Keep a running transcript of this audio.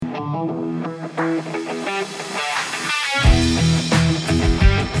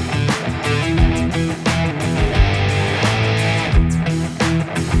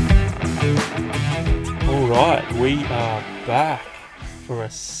back for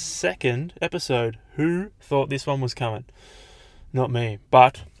a second episode. Who thought this one was coming? Not me.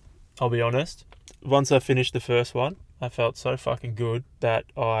 But I'll be honest, once I finished the first one, I felt so fucking good that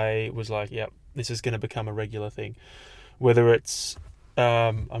I was like, yep, this is going to become a regular thing. Whether it's...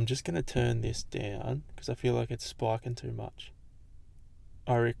 I'm just going to turn this down because I feel like it's spiking too much.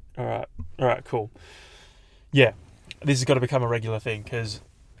 Alright, cool. Yeah, this has got to become a regular thing because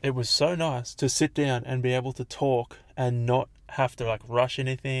it was so nice to sit down and be able to talk and not have to like rush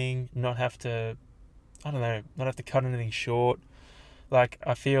anything, not have to cut anything short. Like,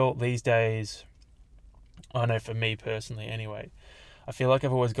 I feel these days, I know for me personally anyway, I feel like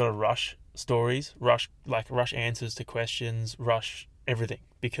I've always got to rush stories, rush answers to questions, rush everything,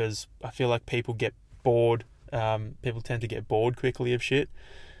 because I feel like people get bored. People tend to get bored quickly of shit.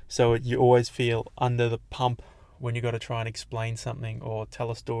 So you always feel under the pump when you got to try and explain something or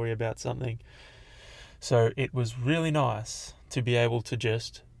tell a story about something. So it was really nice to be able to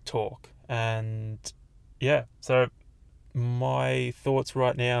just talk. And yeah, so my thoughts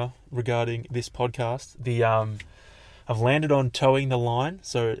right now regarding this podcast, I've landed on towing the line.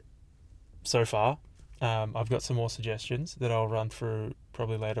 So far, I've got some more suggestions that I'll run through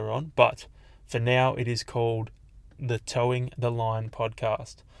probably later on. But for now, it is called the Towing the Line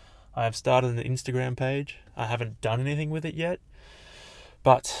podcast. I have started an Instagram page. I haven't done anything with it yet,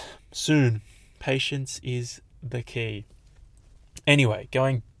 but soon. Patience is the key. Anyway,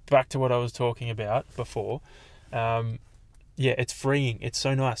 going back to what I was talking about before, it's freeing. It's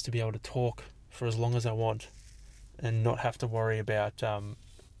so nice to be able to talk for as long as I want and not have to worry about,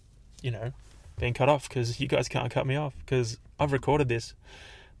 being cut off, because you guys can't cut me off because I've recorded this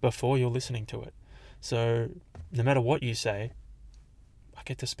before you're listening to it. So no matter what you say, I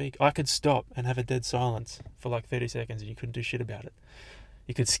get to speak. I could stop and have a dead silence for like 30 seconds and you couldn't do shit about it.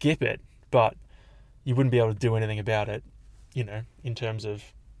 You could skip it, but you wouldn't be able to do anything about it, in terms of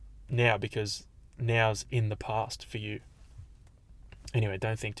now, because now's in the past for you. Anyway,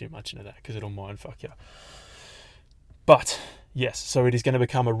 don't think too much into that because it'll mindfuck you. But yes, so it is going to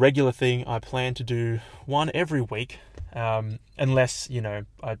become a regular thing. I plan to do one every week, unless,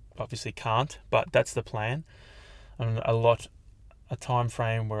 I obviously can't, but that's the plan. And a time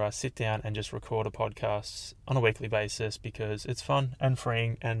frame where I sit down and just record a podcast on a weekly basis because it's fun and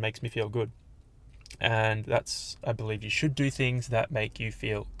freeing and makes me feel good. And I believe you should do things that make you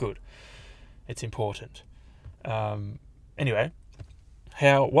feel good. It's important. Anyway,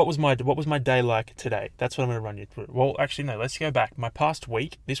 what was my day like today? That's what I'm going to run you through. Well, actually, no, let's go back. My past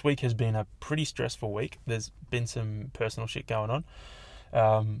week, this week has been a pretty stressful week. There's been some personal shit going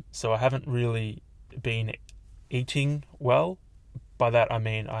on. So I haven't really been eating well. By that, I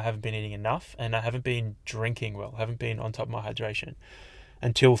mean I haven't been eating enough and I haven't been drinking well. I haven't been on top of my hydration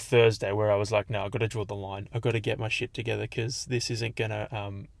until Thursday, where I was like, no, I've got to draw the line. I've got to get my shit together because this isn't going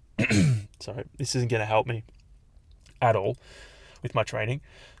to, this isn't going to help me at all with my training.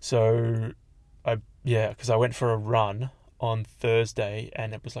 So because I went for a run on Thursday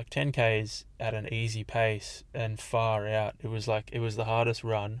and it was like 10Ks at an easy pace and far out. It was the hardest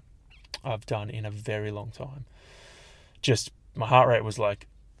run I've done in a very long time. Just my heart rate was like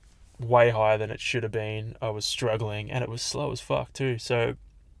way higher than it should have been. I was struggling and it was slow as fuck too. So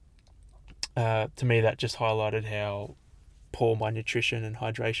to me, that just highlighted how poor my nutrition and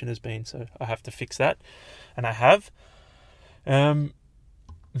hydration has been. So I have to fix that, and I have.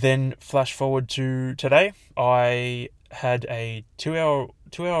 Then flash forward to today. I had a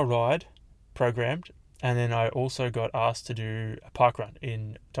 2-hour ride programmed, and then I also got asked to do a park run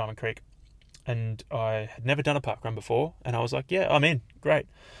in Diamond Creek. And I had never done a park run before, and I was like, yeah, I'm in, great.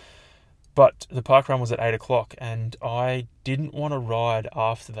 But the park run was at 8 o'clock, and I didn't want to ride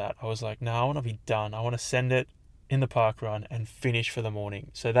after that. I was like, no, I want to be done. I want to send it in the park run and finish for the morning.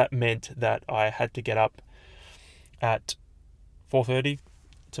 So that meant that I had to get up at 4:30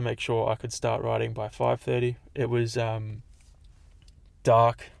 to make sure I could start riding by 5:30. It was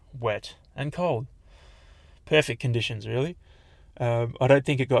dark, wet, and cold. Perfect conditions, really. I don't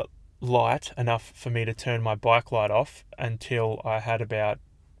think it got light enough for me to turn my bike light off until I had about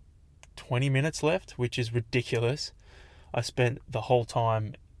 20 minutes left, which is ridiculous. I spent the whole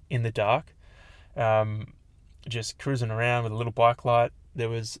time in the dark, just cruising around with a little bike light. There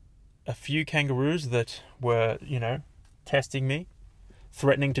was a few kangaroos that were, testing me,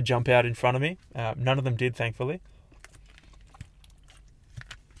 threatening to jump out in front of me. None of them did, thankfully.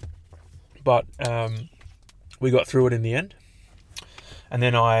 But we got through it in the end. And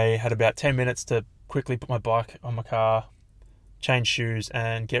then I had about 10 minutes to quickly put my bike on my car, change shoes,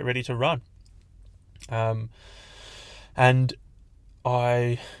 and get ready to run. And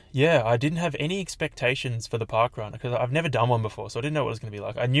I didn't have any expectations for the park run because I've never done one before, so I didn't know what it was going to be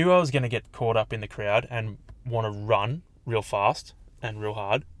like. I knew I was going to get caught up in the crowd and want to run real fast and real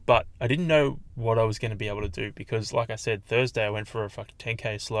hard, but I didn't know what I was going to be able to do because, like I said, Thursday I went for a fucking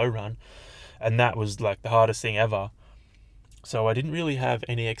 10k slow run, and that was like the hardest thing ever. So I didn't really have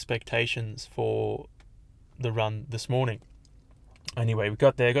any expectations for the run this morning. Anyway, we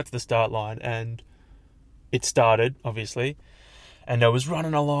got there, got to the start line, and it started, obviously. And I was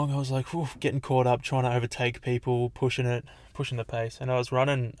running along. I was like, getting caught up, trying to overtake people, pushing the pace. And I was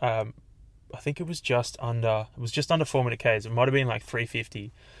running. I think it was just under 4-minute Ks. It might have been like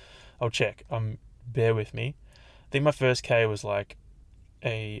 3:50. I'll check. Bear with me. I think my first K was like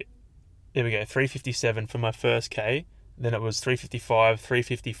there we go, 3:57 for my first K. Then it was 3:55,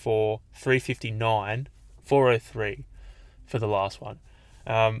 3:54, 3:59, 4:03 for the last one.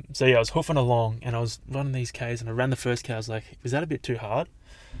 So yeah, I was hoofing along and I was running these Ks, and I ran the first K. I was like, was that a bit too hard?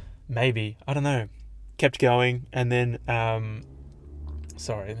 Maybe. I don't know. Kept going, and then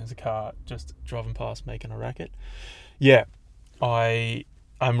sorry, there's a car just driving past making a racket. Yeah,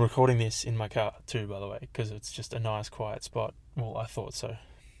 I'm recording this in my car too, by the way, because it's just a nice quiet spot. Well, I thought so.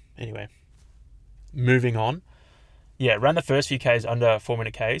 Anyway, moving on. Yeah, ran the first few Ks under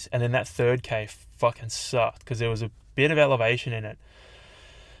 4-minute Ks, and then that third K fucking sucked because there was a bit of elevation in it.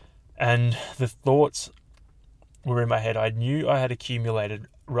 And the thoughts were in my head. I knew I had accumulated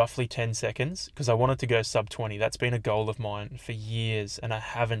roughly 10 seconds because I wanted to go sub 20. That's been a goal of mine for years, and I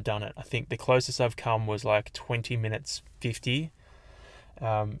haven't done it. I think the closest I've come was like 20 minutes 50.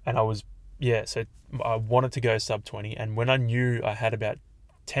 And so I wanted to go sub 20. And when I knew I had about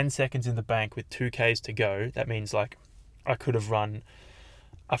 10 seconds in the bank with 2Ks to go, that means like I could have run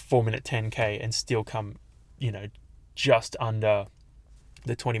a 4-minute 10K and still come, just under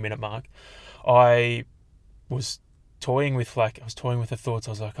the 20-minute mark. I was toying with the thoughts.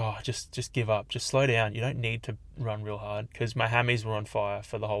 I was like, just give up, just slow down. You don't need to run real hard, because my hammies were on fire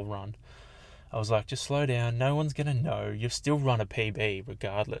for the whole run. I was like, just slow down. No one's gonna know. You'll still run a PB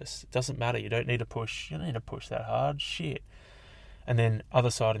regardless. It doesn't matter. You don't need to push. You don't need to push that hard. Shit. And then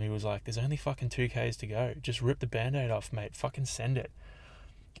other side of me was like, there's only fucking 2Ks to go. Just rip the band-aid off, mate. Fucking send it.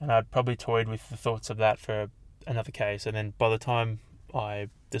 And I'd probably toyed with the thoughts of that for another case. And then by the time I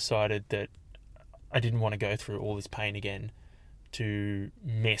decided that I didn't want to go through all this pain again to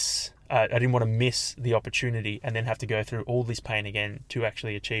miss. I didn't want to miss the opportunity and then have to go through all this pain again to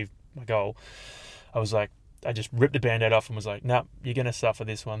actually achieve my goal. I was like, I just ripped the band-aid off and was like, nah, you're going to suffer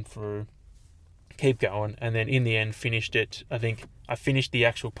this one through. Keep going. And then in the end finished it. I think I finished the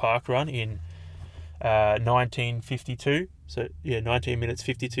actual park run in 19:52. So yeah, 19 minutes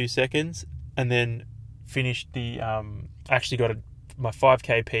 52 seconds. And then finished the actually got my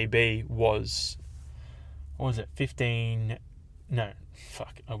 5k PB was, what was it, 15, no,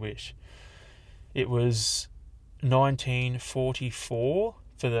 fuck, I wish. It was 19:44 for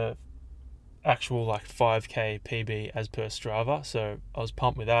the actual like 5k PB as per Strava. So I was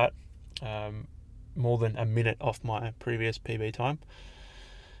pumped with that. More than a minute off my previous PB time.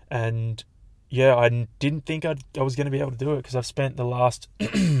 And yeah, I didn't think I was going to be able to do it, because I've spent the last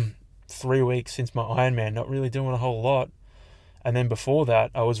 3 weeks since my Ironman not really doing a whole lot. And then before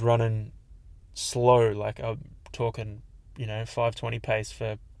that, I was running slow, like I'm talking, 5:20 pace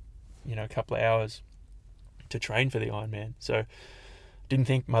for, a couple of hours to train for the Ironman. So didn't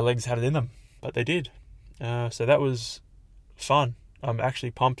think my legs had it in them, but they did. So that was fun. I'm actually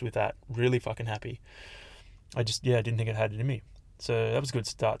pumped with that. Really fucking happy. I didn't think it had it in me. So that was a good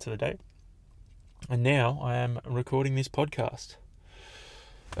start to the day. And now I am recording this podcast.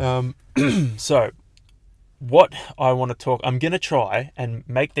 So what I want to talk, I'm going to try and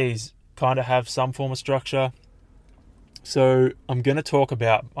make these kind of have some form of structure. So I'm going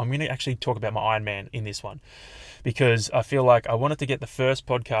to actually talk about my Ironman in this one, because I feel like I wanted to get the first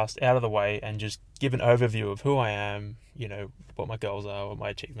podcast out of the way and just give an overview of who I am, what my goals are, what my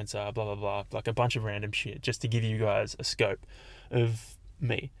achievements are, blah, blah, blah, like a bunch of random shit, just to give you guys a scope of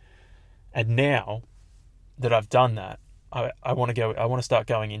me. And now that I've done that, I want to start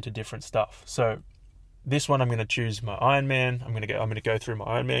going into different stuff. So this one, I'm going to choose my Ironman. I'm going to go through my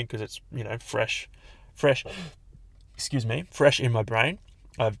Ironman because it's, fresh, fresh in my brain.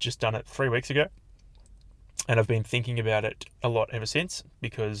 I've just done it 3 weeks ago, and I've been thinking about it a lot ever since,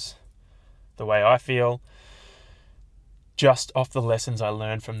 because the way I feel, just off the lessons I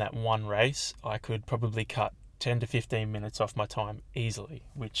learned from that one race, I could probably cut 10 to 15 minutes off my time easily,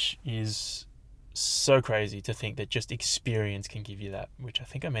 which is so crazy to think that just experience can give you that, which I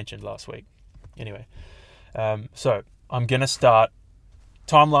think I mentioned last week. Anyway, so I'm going to start,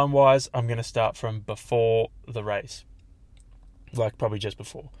 timeline-wise, I'm going to start from before the race. like probably just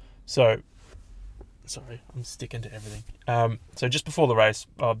before. So, sorry, I'm sticking to everything. So just before the race,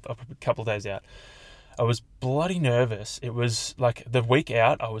 a couple of days out, I was bloody nervous. It was like the week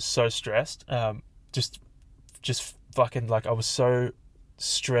out, I was so stressed. Just fucking like I was so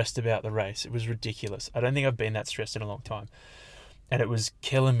stressed about the race. It was ridiculous. I don't think I've been that stressed in a long time. And it was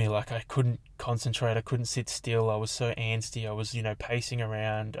killing me. Like I couldn't concentrate. I couldn't sit still. I was so angsty. I was, pacing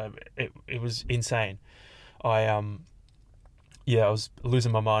around. It was insane. I was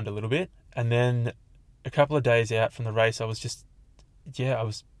losing my mind a little bit. And then a couple of days out from the race, I was just, it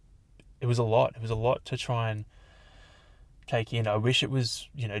was a lot. It was a lot to try and take in. I wish it was,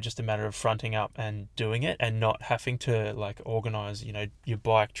 just a matter of fronting up and doing it and not having to like organise, your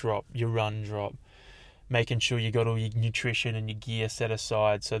bike drop, your run drop, making sure you got all your nutrition and your gear set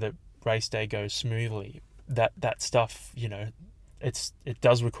aside so that race day goes smoothly. That stuff, it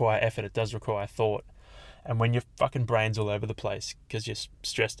does require effort. It does require thought. And when your fucking brain's all over the place because you're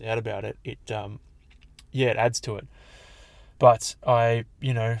stressed out about it, it adds to it. But I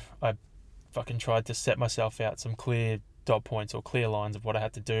fucking tried to set myself out some clear dot points or clear lines of what I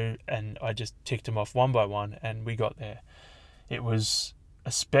had to do, and I just ticked them off one by one, and we got there. It was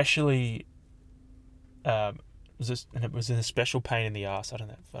especially, it was an especial pain in the ass. I don't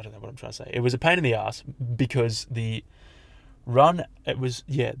know what I'm trying to say. It was a pain in the ass because the run,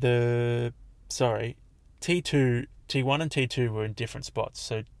 T2, T1 and T2 were in different spots.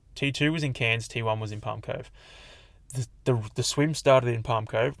 So T2 was in Cairns, T1 was in Palm Cove. The swim started in Palm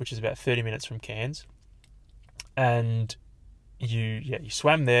Cove, which is about 30 minutes from Cairns, and you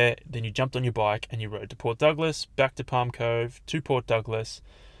swam there, then you jumped on your bike and you rode to Port Douglas, back to Palm Cove, to Port Douglas,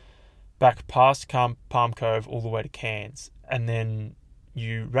 back past Palm Cove all the way to Cairns, and then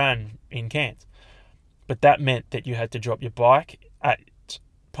you ran in Cairns. But that meant that you had to drop your bike at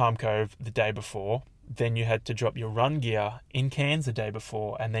Palm Cove the day before, then you had to drop your run gear in Cairns the day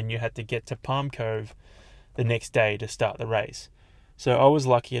before, and then you had to get to Palm Cove the next day to start the race. So I was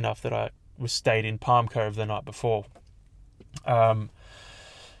lucky enough that I was stayed in Palm Cove the night before,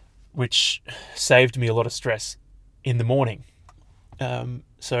 which saved me a lot of stress in the morning.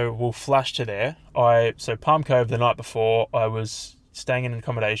 So we'll flash to there. So Palm Cove the night before, I was staying in an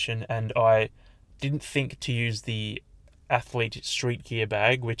accommodation, and I didn't think to use the athlete street gear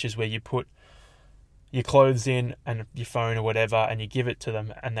bag, which is where you put your clothes in and your phone or whatever, and you give it to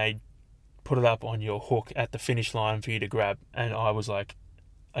them, and they put it up on your hook at the finish line for you to grab. And I was like,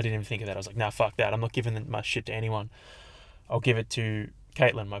 I didn't even think of that. I was like, nah, fuck that. I'm not giving my shit to anyone. I'll give it to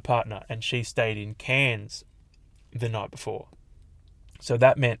Caitlin, my partner, and she stayed in Cairns the night before. So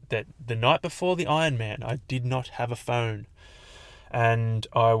that meant that the night before the Ironman, I did not have a phone, and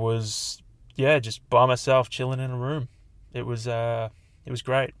I was, just by myself, chilling in a room. It was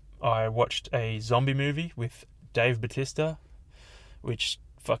great. I watched a zombie movie with Dave Bautista, which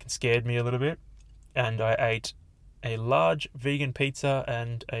fucking scared me a little bit, and I ate a large vegan pizza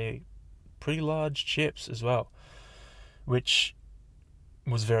and a pretty large chips as well, which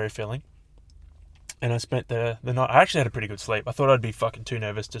was very filling. And I spent the night, I actually had a pretty good sleep. I thought I'd be fucking too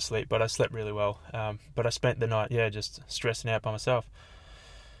nervous to sleep, but I slept really well. But I spent the night, just stressing out by myself.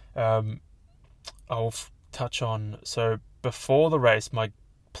 I'll touch on, so before the race, my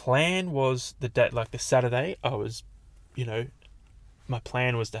plan was the Saturday, I was, my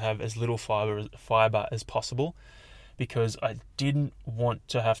plan was to have as little fiber as possible, because I didn't want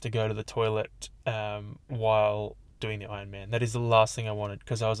to have to go to the toilet while doing the Ironman. That is the last thing I wanted,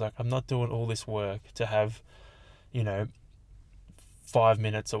 because I was like, I'm not doing all this work to have, 5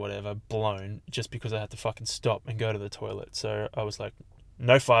 minutes or whatever blown just because I had to fucking stop and go to the toilet. So I was like,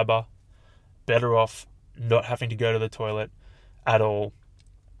 no fiber, better off not having to go to the toilet at all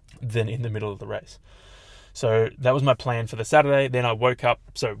than in the middle of the race. So that was my plan for the Saturday. Then I woke up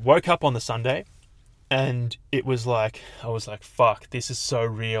on the Sunday, and it was like, I was like, fuck, this is so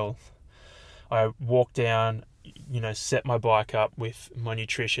real. I walked down, set my bike up with my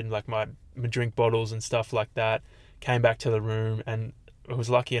nutrition, like my drink bottles and stuff like that, came back to the room, and I was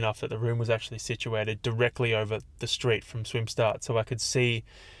lucky enough that the room was actually situated directly over the street from swim start, so I could see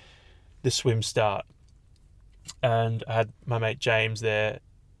the swim start. And I had my mate James there.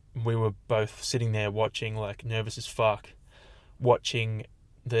 We were both sitting there watching, like nervous as fuck, watching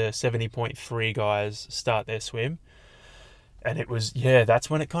the 70.3 guys start their swim. And it was, that's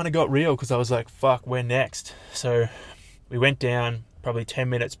when it kind of got real, because I was like, fuck, we're next. So we went down probably 10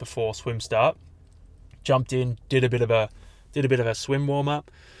 minutes before swim start, jumped in, did a bit of a swim warm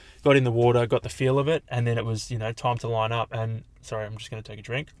up, got in the water, got the feel of it, and then it was, time to line up. And sorry, I'm just going to take a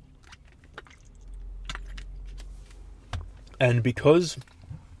drink. And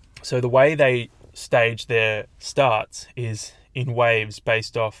so the way they stage their starts is in waves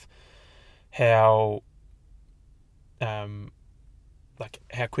based off how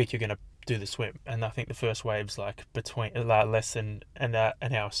how quick you're going to do the swim. And I think the first wave's like between less than an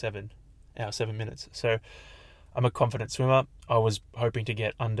hour 7 minutes. So I'm a confident swimmer. I was hoping to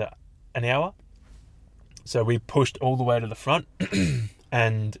get under an hour. So we pushed all the way to the front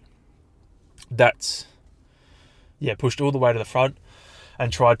and pushed all the way to the front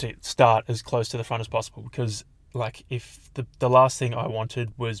and tried to start as close to the front as possible, because like if the last thing I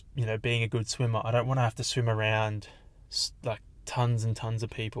wanted was, being a good swimmer, I don't want to have to swim around like tons and tons of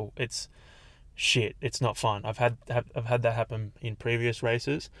people. It's shit. It's not fun. I've had that happen in previous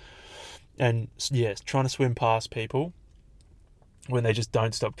races, and trying to swim past people when they just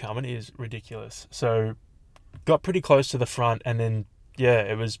don't stop coming is ridiculous. So got pretty close to the front, and then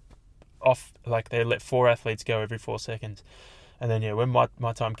it was off. Like they let 4 athletes go every 4 seconds, and then when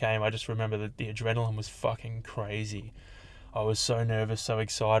my time came, I just remember that the adrenaline was fucking crazy. I was so nervous, so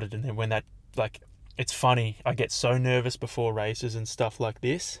excited, and then when that, like, it's funny, I get so nervous before races and stuff like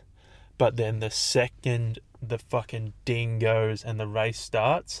this, but then the second the fucking ding goes and the race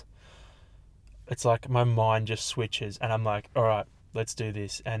starts, it's like my mind just switches and I'm like, all right, let's do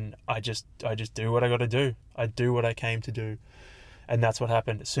this. And I just do what I got to do. I do what I came to do. And that's what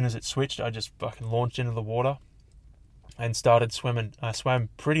happened. As soon as it switched, I just fucking launched into the water and started swimming. I swam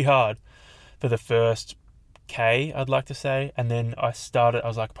pretty hard for the first K, I'd like to say. And then I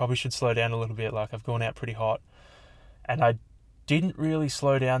was like, probably should slow down a little bit. Like, I've gone out pretty hot. And I didn't really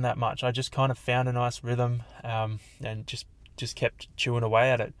slow down that much. I just kind of found a nice rhythm, and just kept chewing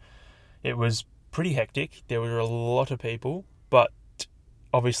away at it. It was pretty hectic. There were a lot of people, but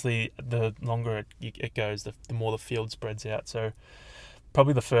obviously the longer it goes, the more the field spreads out. So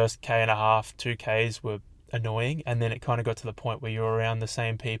probably the first K and a half, 2Ks were annoying, and then it kind of got to the point where you're around the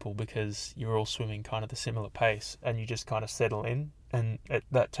same people because you're all swimming kind of the similar pace, and you just kind of settle in, and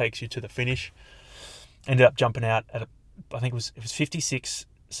that takes you to the finish. Ended up jumping out at I think it was 56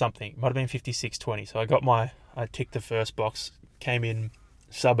 something, might have been 56:20. So I ticked the first box, came in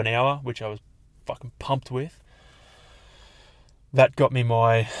sub an hour, which I was fucking pumped with. That got me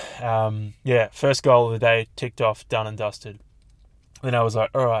my first goal of the day ticked off, done and dusted. Then I was like,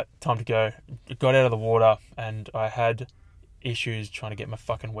 all right, time to go. Got out of the water, and I had issues trying to get my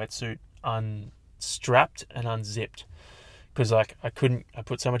fucking wetsuit unstrapped and unzipped, because like I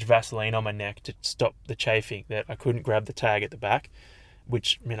put so much Vaseline on my neck to stop the chafing that I couldn't grab the tag at the back,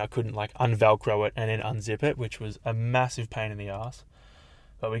 which meant I couldn't like unvelcro it and then unzip it, which was a massive pain in the ass.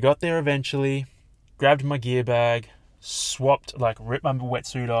 But we got there eventually, grabbed my gear bag, ripped my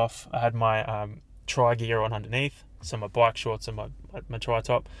wetsuit off. I had my tri gear on underneath, so my bike shorts and my tri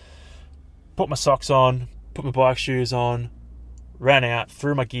top. Put my socks on, put my bike shoes on, ran out,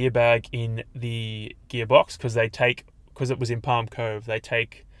 threw my gear bag in the gearbox, because it was in Palm Cove,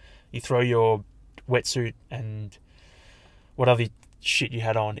 you throw your wetsuit and what other shit you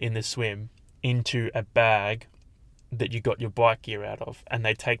had on in the swim into a bag that you got your bike gear out of, and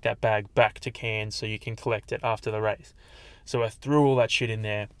they take that bag back to Cairns so you can collect it after the race. So I threw all that shit in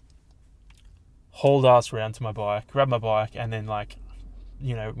there, hauled ass around to my bike, grabbed my bike, and then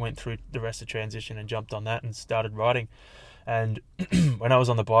went through the rest of the transition and jumped on that and started riding. And when I was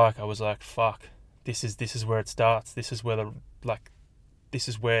on the bike, I was like, fuck, this is where it starts. This is where my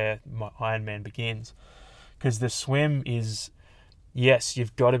Ironman begins. Because the swim is, yes,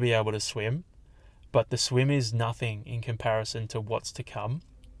 you've got to be able to swim, but the swim is nothing in comparison to what's to come,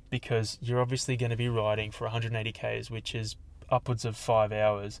 because you're obviously going to be riding for 180 Ks, which is upwards of 5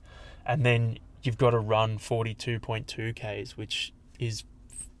 hours, and then you've got to run 42.2 Ks, which is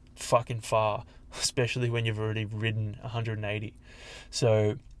fucking far, especially when you've already ridden 180.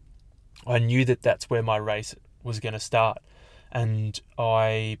 So I knew that that's where my race was going to start, and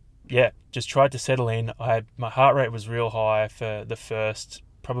I just tried to settle in. My heart rate was real high for the first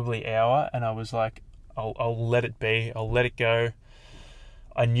probably hour, and I was like, I'll let it be, I'll let it go.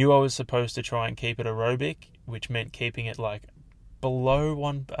 I knew I was supposed to try and keep it aerobic, which meant keeping it like below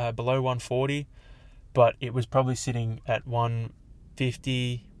 140, but it was probably sitting at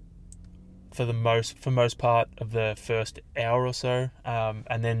 150 for most part of the first hour or so,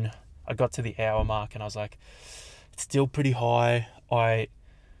 and then I got to the hour mark and I was like, it's still pretty high. I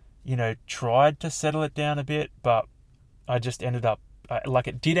tried to settle it down a bit, but I just ended up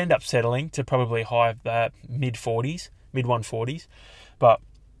it did end up settling to probably high mid 140s, but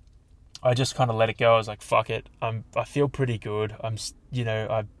I just kind of let it go. I was like, fuck it. I feel pretty good. I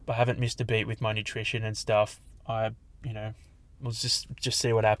haven't missed a beat with my nutrition and stuff. We'll just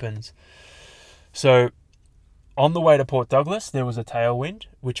see what happens. So On the way to Port Douglas, there was a tailwind,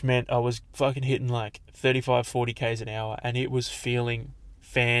 which meant I was fucking hitting like 35, 40 k's an hour, and it was feeling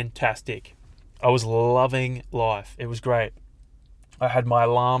fantastic. I was loving life. It was great. I had my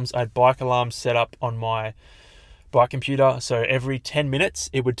alarms, I had bike alarms set up on my bike computer, so every 10 minutes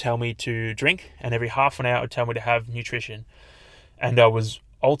it would tell me to drink, and every half an hour it would tell me to have nutrition. And I was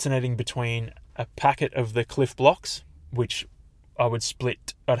alternating between a packet of the Cliff Blocks, which I would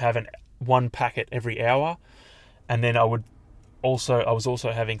split. I'd have one packet every hour, and then I was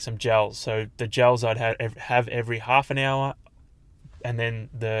also having some gels. So the gels I'd have every half an hour, and then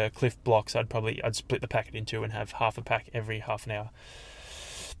the Cliff Blocks I'd split the packet into and have half a pack every half an hour.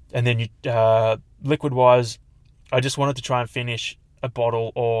 And then liquid wise, I just wanted to try and finish a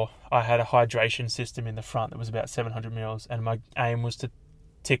bottle, or I had a hydration system in the front that was about 700 mils, and my aim was to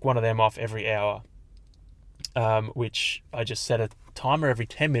tick one of them off every hour, which I just set a timer every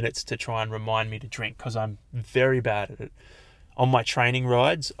 10 minutes to try and remind me to drink, because I'm very bad at it. On my training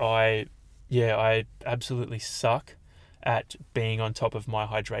rides, I absolutely suck at being on top of my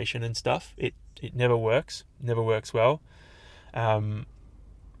hydration and stuff. It never works well. I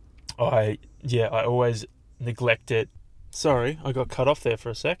always neglect it. Sorry, I got cut off there for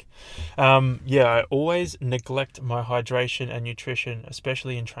a sec. I always neglect my hydration and nutrition,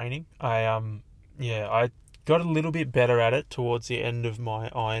 especially in training. I got a little bit better at it towards the end of my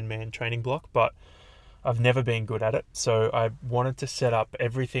Ironman training block, but I've never been good at it. So I wanted to set up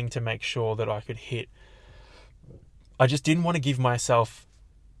everything to make sure that I could hit. I just didn't want to give myself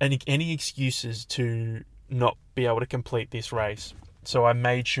any excuses to not be able to complete this race. So I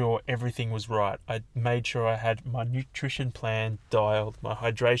made sure everything was right. I made sure I had my nutrition plan dialed, my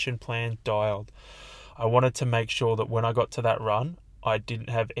hydration plan dialed. I wanted to make sure that when I got to that run, I didn't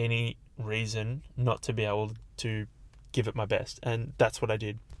have any reason not to be able to give it my best. And that's what I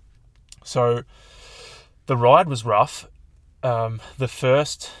did. So the ride was rough. Because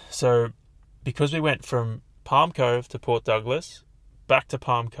we went from Palm Cove to Port Douglas, back to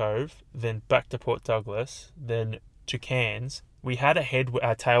Palm Cove, then back to Port Douglas, then to Cairns, we had a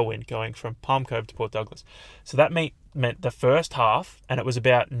tailwind going from Palm Cove to Port Douglas. So that meant the first half, and it was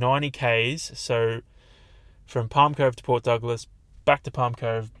about 90 k's. So from Palm Cove to Port Douglas, back to Palm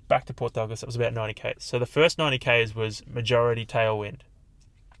Cove, back to Port Douglas, it was about 90 k's. So the first 90 k's was majority tailwind.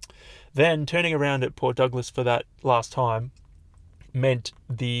 Then turning around at Port Douglas for that last time meant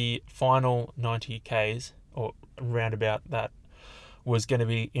the final 90 k's, or around about that, was going to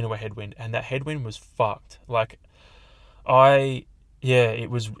be into a headwind, and that headwind was fucked. It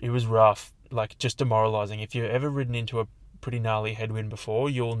was rough, like just demoralizing. If you've ever ridden into a pretty gnarly headwind before,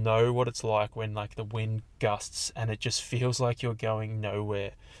 you'll know what it's like when like the wind gusts and it just feels like you're going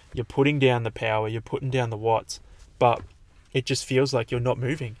nowhere. You're putting down the power, you're putting down the watts, but it just feels like you're not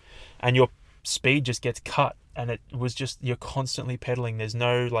moving, and your speed just gets cut, and it was just, you're constantly pedaling. There's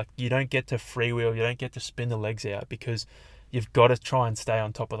no, you don't get to freewheel, you don't get to spin the legs out, because you've got to try and stay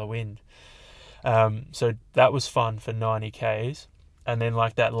on top of the wind. So that was fun for 90 k's. And then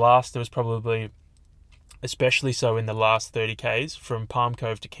there was probably, especially so in the last 30 k's from Palm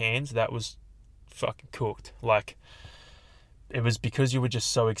Cove to Cairns, that was fucking cooked. It was because you were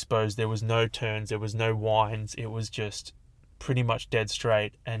just so exposed. There was no turns, there was no winds. It was just pretty much dead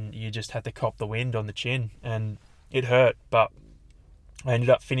straight, and you just had to cop the wind on the chin, and it hurt. But I ended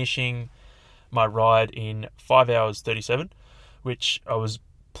up finishing my ride in 5 hours 37, which I was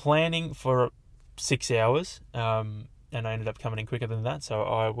planning for 6 hours, and I ended up coming in quicker than that, so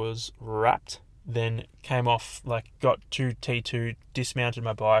I was wrapped. Then came off, got to T2, dismounted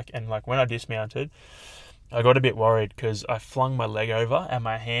my bike, and when I dismounted, I got a bit worried because I flung my leg over and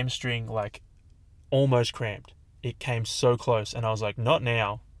my hamstring almost cramped. It came so close, and I was like, not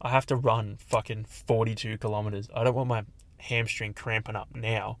now. I have to run fucking 42 kilometers. I don't want my hamstring cramping up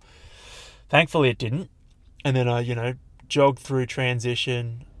now. Thankfully it didn't. And then I, jogged through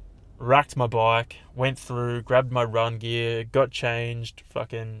transition, racked my bike, went through, grabbed my run gear, got changed,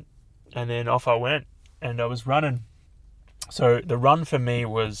 and then off I went, and I was running. So the run for me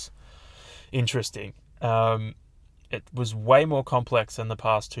was interesting. It was way more complex than the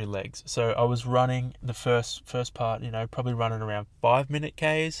past two legs. So I was running the first part, probably running around 5-minute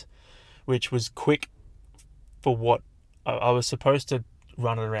Ks, which was quick for what I was supposed to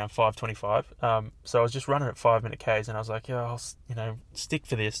run at around 5:25. So I was just running at 5-minute Ks, and I was like, I'll stick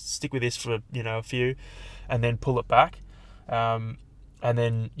with this for a few, and then pull it back. And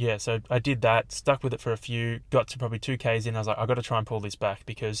then so I did that, stuck with it for a few, got to probably 2 Ks in. I was like, I got to try and pull this back,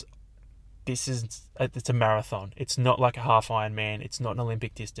 because it's a marathon. It's not like a half Ironman. It's not an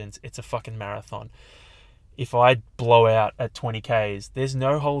Olympic distance. It's a fucking marathon. If I blow out at 20 Ks, there's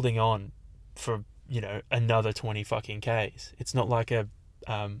no holding on for another 20 fucking Ks. It's not like an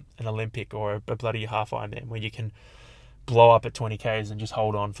Olympic or a bloody half Ironman where you can blow up at 20 Ks and just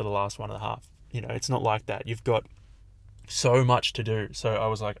hold on for the last 1.5. It's not like that. You've got so much to do. So I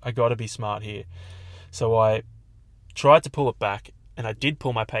was like, I got to be smart here. So I tried to pull it back, and I did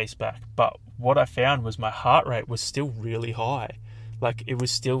pull my pace back. But what I found was my heart rate was still really high. Like, it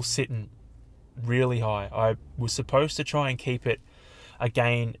was still sitting really high. I was supposed to try and keep it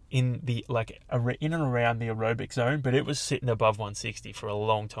again in the in and around the aerobic zone, but it was sitting above 160 for a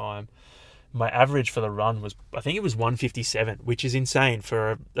long time. My average for the run was, I think it was 157, which is insane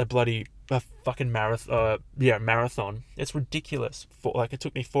for a fucking marathon. It's ridiculous. It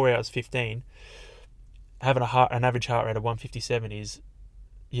took me 4 hours 15. Having an average heart rate of 157 is,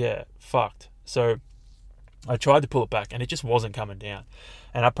 fucked. So I tried to pull it back, and it just wasn't coming down.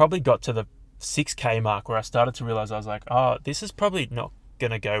 And I probably got to the 6K mark where I started to realize, I was like, oh, this is probably not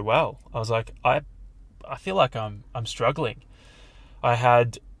gonna go well. I was like, I feel like I'm struggling. I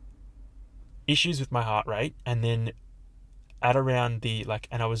had issues with my heart rate, and then at around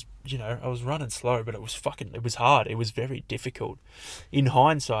and I was running slow, but it was hard. It was very difficult. In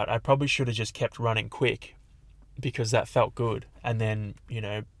hindsight, I probably should have just kept running quick, because that felt good, and then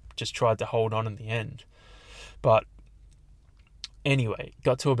just tried to hold on in the end. But anyway,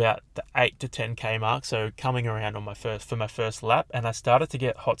 got to about the 8 to 10K mark, so coming around for my first lap, and I started to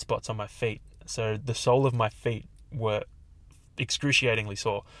get hot spots on my feet. So the sole of my feet were excruciatingly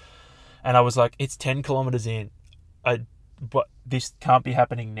sore, and I was like, it's 10 kilometers in. But this can't be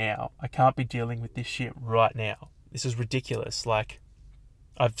happening now. I can't be dealing with this shit right now. This is ridiculous. Like,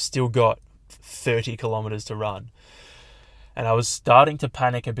 I've still got 30 kilometers to run. And I was starting to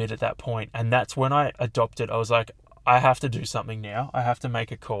panic a bit at that point. And that's when I adopted. I was like, I have to do something now. I have to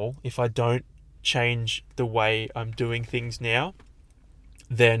make a call. If I don't change the way I'm doing things now,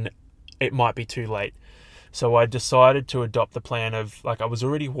 then it might be too late. So I decided to adopt the plan of, I was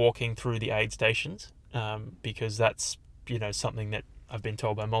already walking through the aid stations, because that's, something that I've been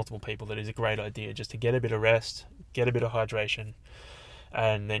told by multiple people that is a great idea, just to get a bit of rest, get a bit of hydration,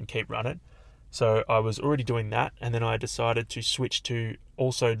 and then keep running. So I was already doing that, and then I decided to switch to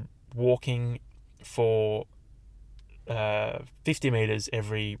also walking for 50 meters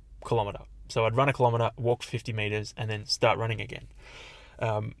every kilometer. So I'd run a kilometer, walk 50 meters, and then start running again.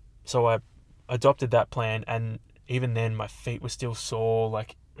 So I adopted that plan, and even then my feet were still sore.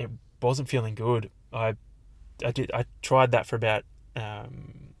 It wasn't feeling good. I tried that for about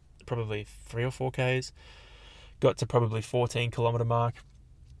probably 3 or 4 Ks, got to probably 14 kilometer mark,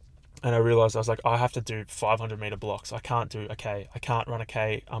 and I realized, I was like, I have to do 500 meter blocks. I can't do a K. I can't run a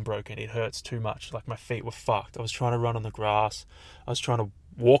K unbroken. It hurts too much. My feet were fucked. I was trying to run on the grass. I was trying to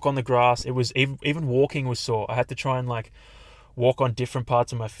walk on the grass. It was even walking was sore. I had to try and walk on different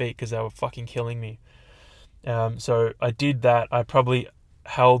parts of my feet because they were fucking killing me. So I did that. I probably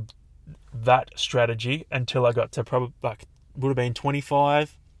held that strategy until I got to probably would have been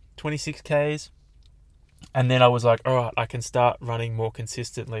 25, 26 Ks. And then I was like, all right, I can start running more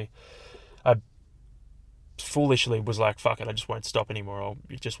consistently. I foolishly was like, fuck it, I just won't stop anymore. I'll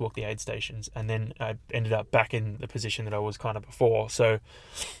just walk the aid stations. And then I ended up back in the position that I was kind of before. So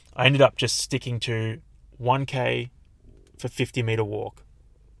I ended up just sticking to 1K for 50 meter walk.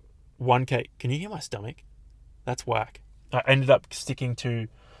 1K. Can you hear my stomach? That's whack. I ended up sticking to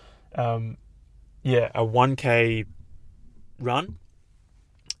a 1K run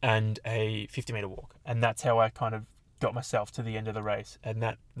and a 50 meter walk, and that's how I kind of got myself to the end of the race, and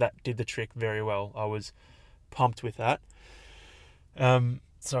that did the trick very well. I was pumped with that.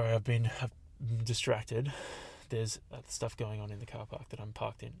 Sorry, I'm distracted. There's stuff going on in the car park that I'm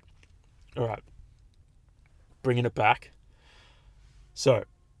parked in. All right, bringing it back. So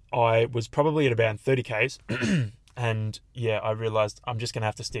I was probably at about 30 Ks and I realized I'm just going to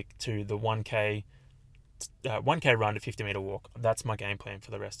have to stick to the 1K run to 50 meter walk. That's my game plan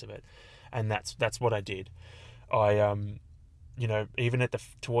for the rest of it. And that's what I did. I, even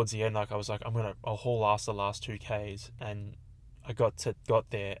towards the end, I was like, I'll haul ass the last 2Ks. And I got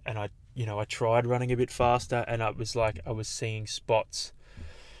there, and I tried running a bit faster, and I was seeing spots.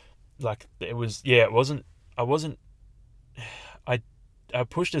 I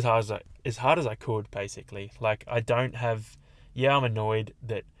pushed as hard as I could, basically. I'm annoyed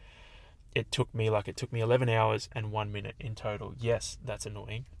that it took me 11 hours and 1 minute in total. Yes, that's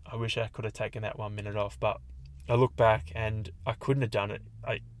annoying. I wish I could have taken that 1 minute off, but I look back and I couldn't have done it.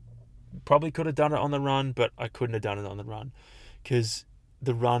 I probably could have done it on the run, but I couldn't have done it on the run because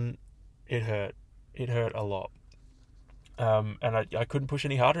the run, it hurt. It hurt a lot. And I couldn't push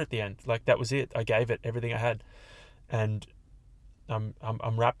any harder at the end. That was it. I gave it everything I had. And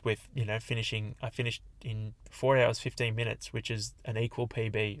I'm wrapped with, finishing. I finished in 4 hours 15 minutes, which is an equal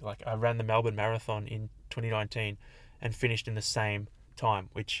PB. Like, I ran the Melbourne Marathon in 2019 and finished in the same time,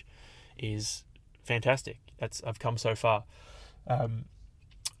 which is fantastic. I've come so far.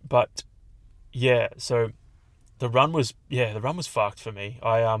 But yeah, so the run was fucked for me.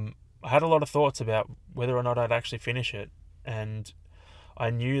 I had a lot of thoughts about whether or not I'd actually finish it, and I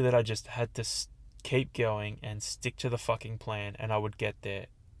knew that I just had to keep going and stick to the fucking plan, and I would get there,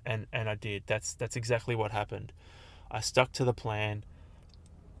 and I did. That's exactly what happened. I stuck to the plan,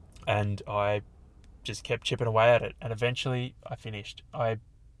 and I just kept chipping away at it, and eventually I finished. I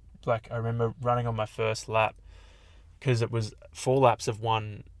remember running on my first lap, because it was 4 laps of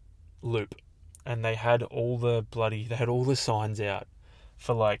one loop, and they had all the signs out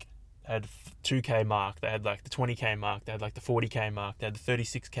for like, had 2k mark, they had like the 20k mark, they had like the 40k mark, they had the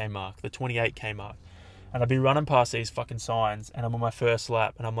 36k mark, the 28k mark, and I'd be running past these fucking signs, and I'm on my first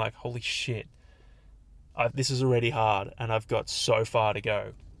lap, and I'm like, holy shit, this is already hard, and I've got so far to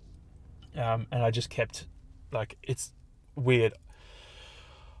go. And I just kept, like, it's weird.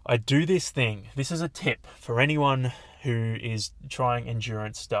 I do this thing. This is a tip for anyone who is trying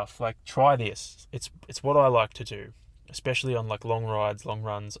endurance stuff. Like, try this. It's what I like to do, especially on like long rides, long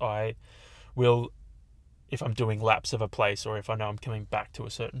runs. I will, if I'm doing laps of a place, or if I know I'm coming back to a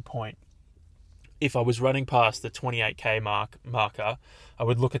certain point, if I was running past the 28k marker, I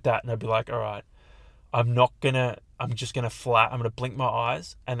would look at that and I'd be like, all right, I'm just going to blink my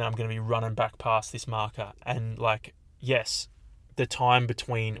eyes, and then I'm going to be running back past this marker. And like, yes, the time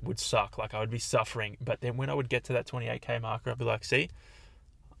between would suck. Like, I would be suffering. But then when I would get to that 28k marker, I'd be like, see,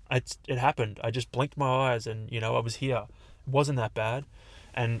 it happened. I just blinked my eyes, and, I was here. It wasn't that bad.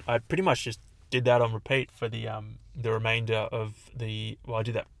 And I pretty much just did that on repeat for the remainder of I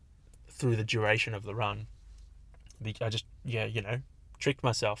did that through the duration of the run. I just, tricked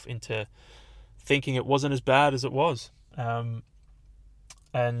myself into thinking it wasn't as bad as it was.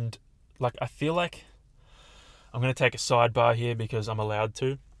 And like, I feel like I'm going to take a sidebar here because I'm allowed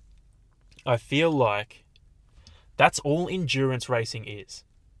to. I feel like that's all endurance racing is.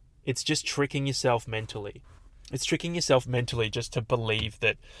 It's just tricking yourself mentally. It's tricking yourself mentally just to believe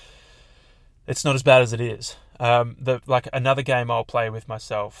that it's not as bad as it is. Another game I'll play with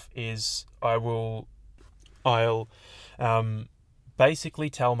myself is I'll basically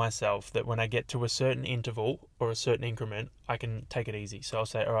tell myself that when I get to a certain interval or a certain increment, I can take it easy. So I'll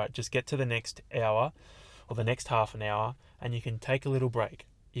say, all right, just get to the next hour or the next half an hour, and you can take a little break.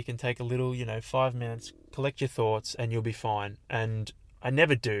 You can take a little, 5 minutes, collect your thoughts, and you'll be fine. And I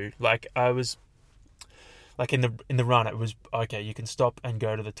never do. Like, I was, like, in the run, it was okay. You can stop and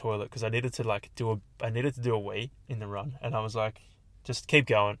go to the toilet, because I needed to do a wee in the run, and I was like, just keep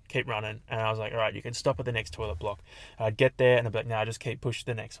going, keep running. And I was like, all right, you can stop at the next toilet block. And I'd get there, and I'd be like, no, just keep pushing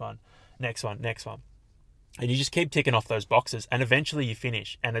the next one. And you just keep ticking off those boxes, and eventually you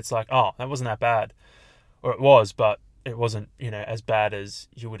finish, and it's like, oh, that wasn't that bad. Or it was, but it wasn't, as bad as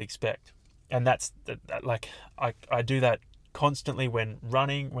you would expect. And that's like, I do that constantly when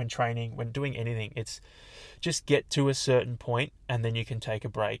running, when training, when doing anything. It's just get to a certain point, and then you can take a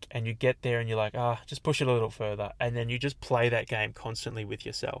break, and you get there and you're like, just push it a little further. And then you just play that game constantly with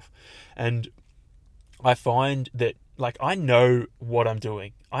yourself. And I find that, like, I know what I'm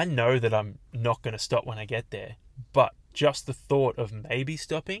doing. I know that I'm not going to stop when I get there, but just the thought of maybe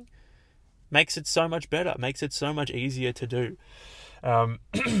stopping makes it so much better, makes it so much easier to do. And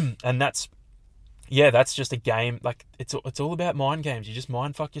that's just a game. Like, it's all about mind games. You just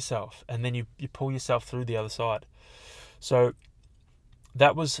mind fuck yourself, and then you pull yourself through the other side. So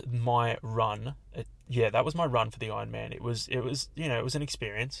that was my run. That was my run for the Ironman. It was an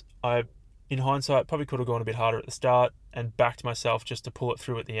experience. I, in hindsight, probably could have gone a bit harder at the start and backed myself just to pull it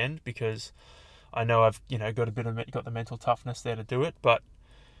through at the end, because I know I've got the mental toughness there to do it. But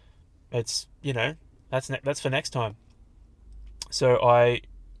it's, that's for next time. So I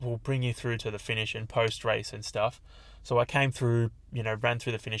will bring you through to the finish and post-race and stuff. So I came through, ran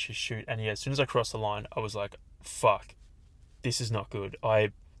through the finisher's chute, and as soon as I crossed the line, I was like, fuck, this is not good.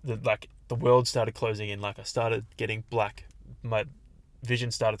 The world started closing in. Like, I started getting black. My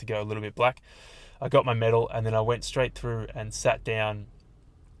vision started to go a little bit black. I got my medal, and then I went straight through and sat down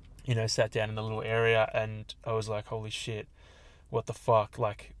in the little area, and I was like, holy shit, what the fuck?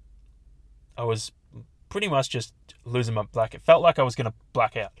 Like, I was pretty much just losing my black. It felt like I was going to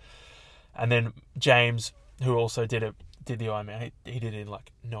black out. And then James, who also did the Ironman, he did it in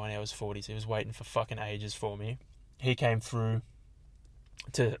like 9 hours 40. So he was waiting for fucking ages for me. He came through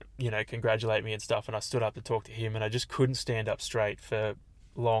to, congratulate me and stuff. And I stood up to talk to him, and I just couldn't stand up straight for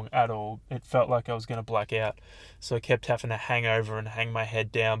long at all. It felt like I was going to black out. So I kept having to hang over and hang my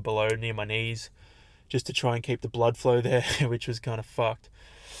head down below near my knees just to try and keep the blood flow there, which was kind of fucked.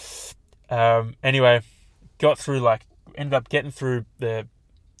 Anyway, ended up getting through the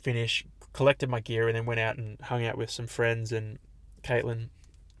finish, collected my gear, and then went out and hung out with some friends and Caitlin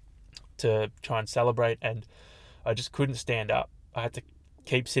to try and celebrate. And I just couldn't stand up. I had to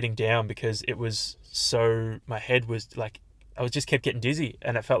keep sitting down because it was my head was like, I was just kept getting dizzy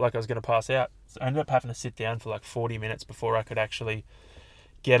and it felt like I was going to pass out. So I ended up having to sit down for like 40 minutes before I could actually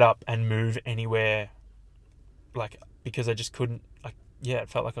get up and move anywhere, because I just couldn't, it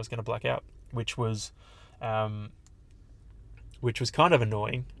felt like I was going to black out, which was kind of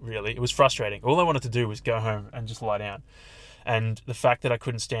annoying, really. It was frustrating. All I wanted to do was go home and just lie down. And the fact that I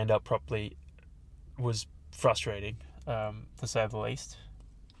couldn't stand up properly was frustrating, to say the least.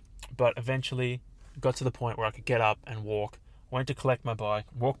 But eventually got to the point where I could get up and walk. Went to collect my bike,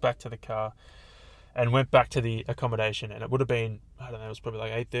 walked back to the car, and went back to the accommodation. And it would have been, I don't know, it was probably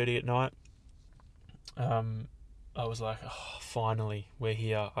like 8:30 at night. I was like, oh, finally, we're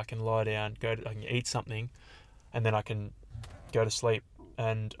here. I can lie down, I can eat something, and then I can go to sleep.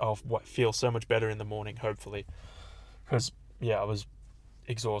 And I'll feel so much better in the morning, hopefully. Because, I was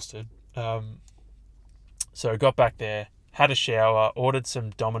exhausted. So I got back there, had a shower, ordered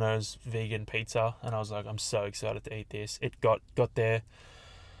some Domino's vegan pizza, and I was like, I'm so excited to eat this. It got there.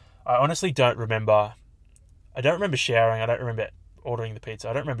 I honestly don't remember. I don't remember showering. I don't remember ordering the pizza.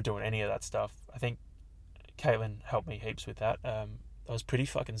 I don't remember doing any of that stuff. I think Caitlin helped me heaps with that. I was pretty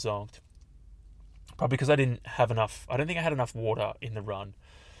fucking zonked. Probably because I didn't have enough. I don't think I had enough water in the run.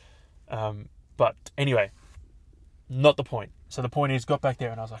 But anyway, not the point. So the point is, got back there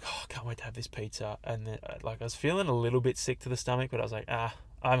and I was like, oh, I can't wait to have this pizza. And then, I was feeling a little bit sick to the stomach, but I was like,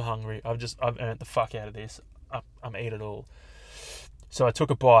 I'm hungry. I've earned the fuck out of this. I'm eat it all. So I took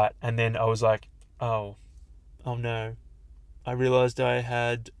a bite and then I was like, oh no. I realized I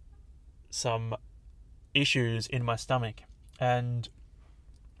had some issues in my stomach, and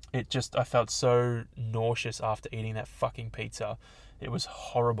I felt so nauseous after eating that fucking pizza. It was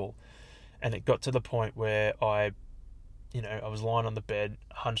horrible. And it got to the point where I was lying on the bed,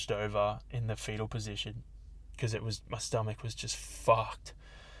 hunched over in the fetal position, because my stomach was just fucked.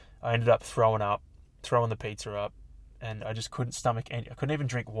 I ended up throwing the pizza up, and I just couldn't stomach I couldn't even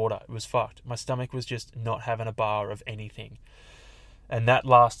drink water. It was fucked. My stomach was just not having a bar of anything. And that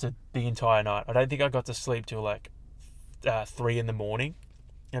lasted the entire night. I don't think I got to sleep till 3 a.m,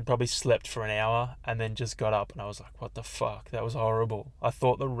 and probably slept for an hour and then just got up and I was like, what the fuck? That was horrible. I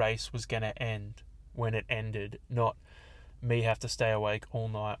thought the race was going to end when it ended, not me have to stay awake all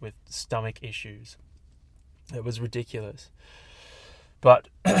night with stomach issues. It was ridiculous. But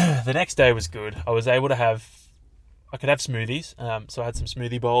the next day was good. I was able to I could have smoothies. So I had some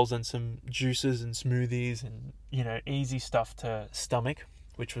smoothie bowls and some juices and smoothies and, easy stuff to stomach,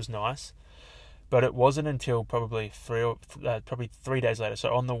 which was nice. But it wasn't until probably 3 days later.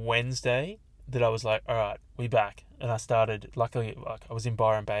 So on the Wednesday that I was like, all right, we back. And I started, luckily, I was in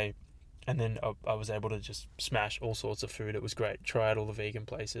Byron Bay, and then I was able to just smash all sorts of food. It was great. Try out all the vegan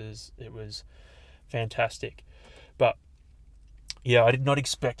places. It was fantastic. But yeah, I did not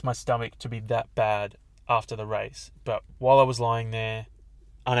expect my stomach to be that bad after the race. But while I was lying there,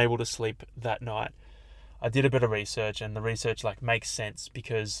 unable to sleep that night, I did a bit of research, and the research makes sense,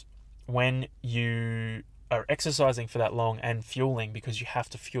 because when you are exercising for that long and fueling, because you have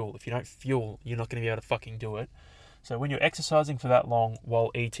to fuel. If you don't fuel, you're not going to be able to fucking do it. So when you're exercising for that long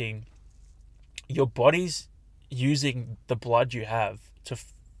while eating, your body's using the blood you have to,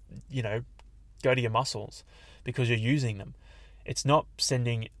 go to your muscles because you're using them. It's not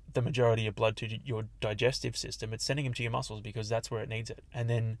sending the majority of blood to your digestive system. It's sending them to your muscles because that's where it needs it. And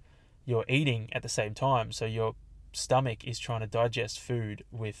then you're eating at the same time. So your stomach is trying to digest food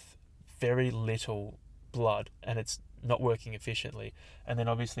with very little blood, and it's not working efficiently. And then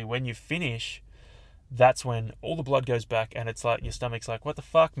obviously when you finish, that's when all the blood goes back, and it's like your stomach's like, what the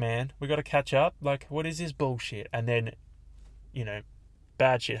fuck, man? We got to catch up? What is this bullshit? And then,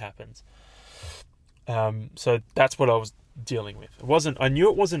 bad shit happens. So that's what I was dealing with. I knew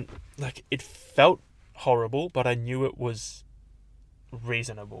it wasn't, it felt horrible, but I knew it was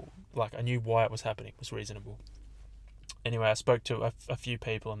reasonable. I knew why it was happening. It was reasonable. Anyway, I spoke to a few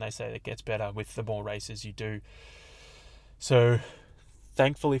people, and they say it gets better with the more races you do. So,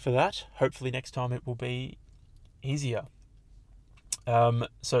 thankfully for that. Hopefully next time it will be easier.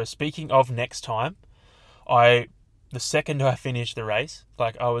 So speaking of next time, the second I finished the race,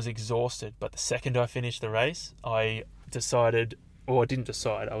 I was exhausted, but the second I finished the race, I decided, or I didn't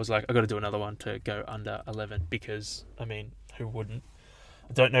decide, I was like, I got to do another one to go under 11, because, who wouldn't?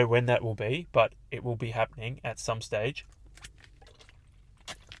 I don't know when that will be, but it will be happening at some stage.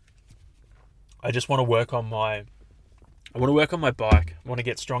 I just want to work on my bike. I want to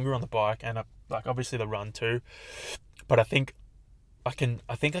get stronger on the bike, and like obviously the run too. But I think I can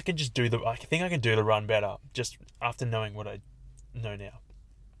just do I think I can do the run better just after knowing what I know now.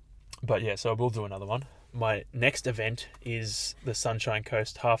 But yeah, so I will do another one. My next event is the Sunshine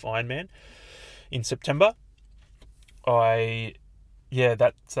Coast Half Ironman in September.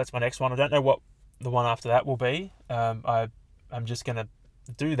 That's my next one. I don't know what the one after that will be. I'm just gonna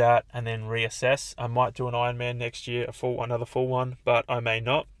do that and then reassess. I might do an Ironman next year, another full one, but I may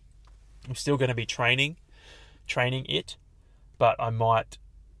not. I'm still going to be training it, but I might,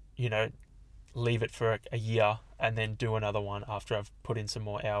 leave it for a year and then do another one after I've put in some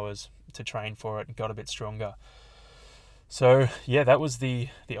more hours to train for it and got a bit stronger. So yeah, that was the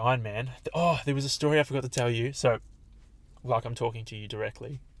Ironman. There was a story I forgot to tell you. So, like I'm talking to you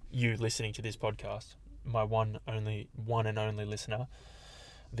directly, you listening to this podcast, my one and only listener,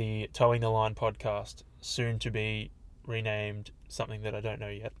 the Towing the Line podcast, soon to be renamed something that I don't know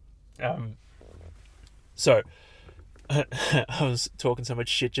yet. So I was talking so much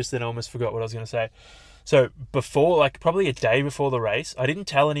shit just then I almost forgot what I was going to say. So before, like probably a day before the race, I didn't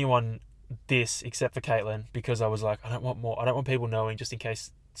tell anyone this except for Caitlin, because I was like, I don't want people knowing, just in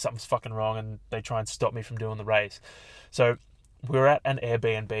case something's fucking wrong and they try and stop me from doing the race. So we were at an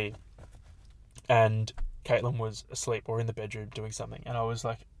Airbnb and Caitlin was asleep or in the bedroom doing something, and I was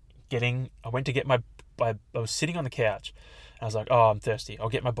like I went to get I was sitting on the couch and I was like, I'm thirsty, I'll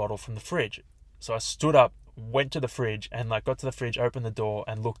get my bottle from the fridge. So I stood up, went to the fridge, and like got to the fridge, opened the door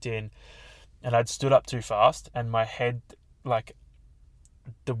and looked in, and I'd stood up too fast and my head, like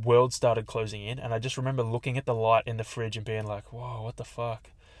the world started closing in, and I just remember looking at the light in the fridge and being like, whoa, what the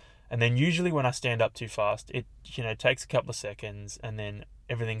fuck? And then usually when I stand up too fast, it takes a couple of seconds and then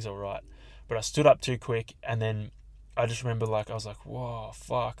everything's all right. But I stood up too quick, and then I just remember I was like, whoa,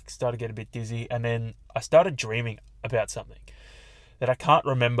 fuck, started to get a bit dizzy, and then I started dreaming about something that I can't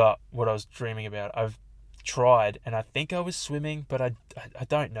remember what I was dreaming about. I've tried, and I think I was swimming, but I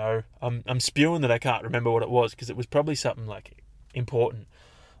don't know. I'm spewing that I can't remember what it was, because it was probably something like important,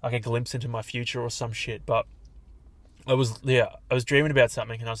 like a glimpse into my future or some shit. But I was dreaming about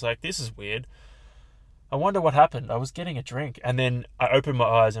something, and I was like, this is weird. I wonder what happened. I was getting a drink, and then I opened my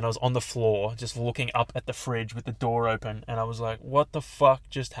eyes and I was on the floor just looking up at the fridge with the door open, and I was like, what the fuck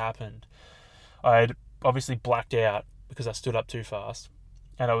just happened? I had obviously blacked out because I stood up too fast,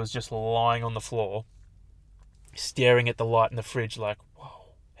 and I was just lying on the floor staring at the light in the fridge like,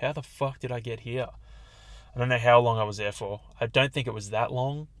 whoa, how the fuck did I get here? I don't know how long I was there for. I don't think it was that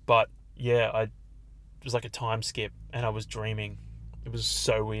long, but yeah, it was like a time skip and I was dreaming. It was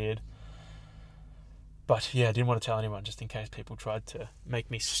so weird. But yeah, I didn't want to tell anyone just in case people tried to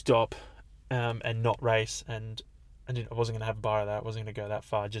make me stop and not race. And I wasn't going to have a bar of that. I wasn't going to go that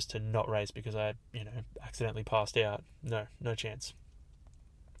far just to not race because I, accidentally passed out. No chance.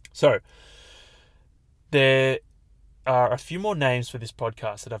 So there are a few more names for this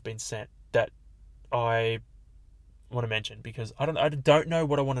podcast that I've been sent that I want to mention, because I don't know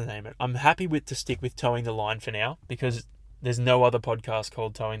what I want to name it. I'm happy to stick with Towing the Line for now, because there's no other podcast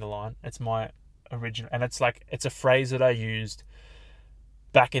called Towing the Line. It's my original, and it's a phrase that I used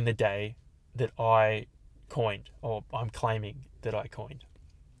back in the day that I coined, or I'm claiming that I coined.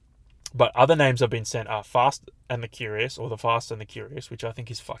 But other names I've been sent are Fast and the Curious, or the Fast and the Curious, which I think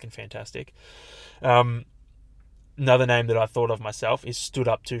is fucking fantastic. Another name that I thought of myself is Stood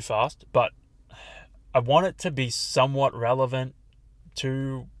Up Too Fast, but I want it to be somewhat relevant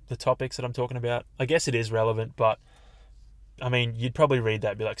to the topics that I'm talking about. I guess it is relevant, but I mean, you'd probably read that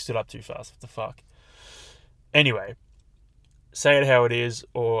and be like, stood up too fast, what the fuck? Anyway, say it how it is,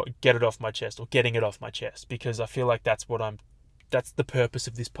 or get it off my chest, or getting it off my chest, because I feel like that's the purpose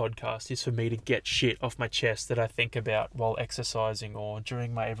of this podcast, is for me to get shit off my chest that I think about while exercising or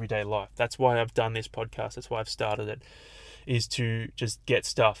during my everyday life. That's why I've done this podcast. That's why I've started it, is to just get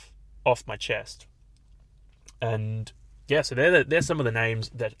stuff off my chest. And yeah, so they're some of the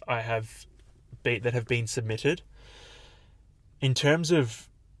names that have been submitted. In terms of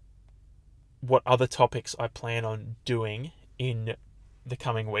what other topics I plan on doing in the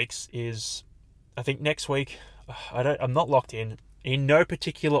coming weeks is, I think next week, I'm not locked in no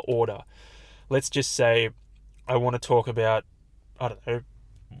particular order. Let's just say I want to talk about, I don't know,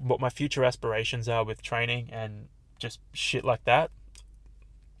 what my future aspirations are with training and just shit like that.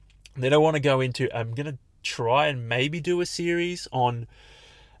 Then I want to go into, I'm going to try and maybe do a series on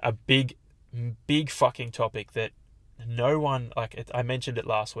a big fucking topic that no one, I mentioned it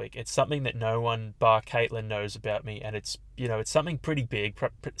last week, it's something that no one bar Caitlin knows about me, and it's, it's something pretty big,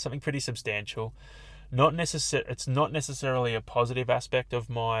 something pretty substantial. It's not necessarily a positive aspect of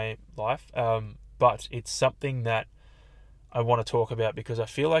my life, but it's something that I want to talk about because I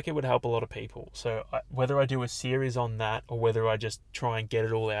feel like it would help a lot of people. So whether I do a series on that or whether I just try and get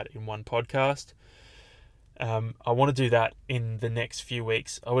it all out in one podcast, I want to do that in the next few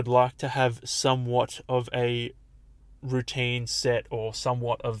weeks. I would like to have somewhat of a routine set, or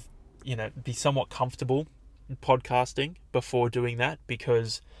somewhat of, be somewhat comfortable podcasting before doing that,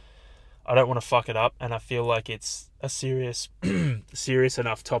 because I don't want to fuck it up, and I feel like it's a serious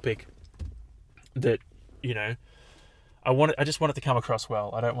enough topic that, I just want it to come across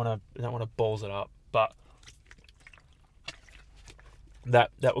well. I don't want to balls it up, but that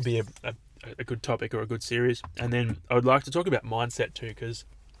would be a good topic or a good series. And then I would like to talk about mindset too, because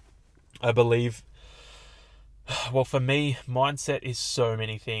I believe, well, for me, mindset is so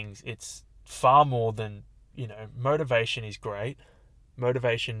many things. It's far more than, motivation is great.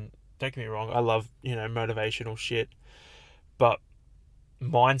 Motivation, don't get me wrong, I love, motivational shit. But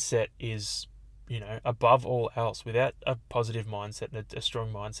mindset is, above all else. Without a positive mindset and a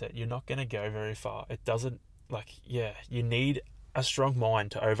strong mindset, you're not going to go very far. It doesn't, you need a strong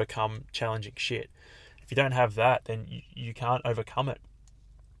mind to overcome challenging shit. If you don't have that, then you can't overcome it.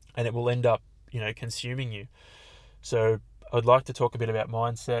 And it will end up, consuming you. So I'd like to talk a bit about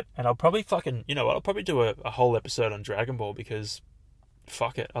mindset, and I'll probably I'll probably do a whole episode on Dragon Ball, because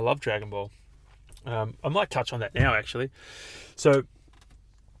fuck it, I love Dragon Ball. I might touch on that now, actually. So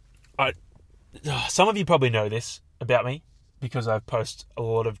some of you probably know this about me, because I post a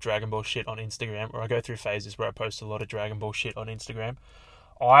lot of Dragon Ball shit on Instagram, or I go through phases where I post a lot of Dragon Ball shit on Instagram.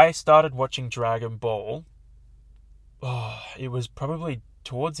 I started watching Dragon Ball, it was probably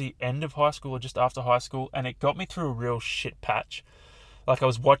towards the end of high school or just after high school, and it got me through a real shit patch. I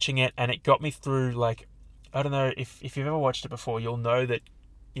was watching it, and it got me through, I don't know, if you've ever watched it before, you'll know that,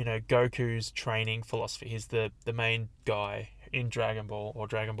 Goku's training philosophy, he's the main guy in Dragon Ball or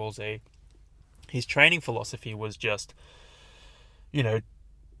Dragon Ball Z. His training philosophy was just,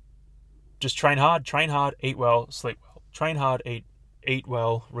 just train hard, eat well, sleep well. Train hard, eat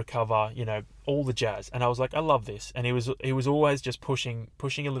well, recover, all the jazz. And I was like, I love this. And he was always just pushing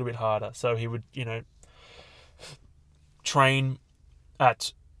a little bit harder. So he would, train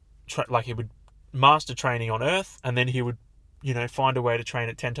he would master training on Earth, and then he would, find a way to train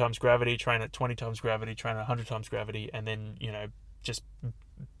at 10 times gravity, train at 20 times gravity, train at 100 times gravity, and then, just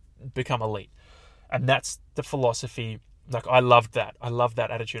become elite. And that's the philosophy. I loved that. I loved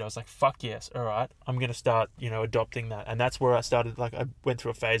that attitude. I was like, fuck yes, all right, I'm going to start, adopting that. And that's where I started, I went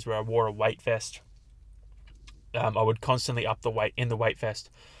through a phase where I wore a weight vest. I would constantly up the weight in the weight vest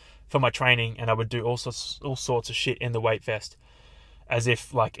for my training, and I would do all sorts of shit in the weight vest, as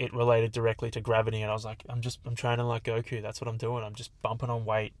if, it related directly to gravity. And I was like, I'm training like Goku. That's what I'm doing. I'm just bumping on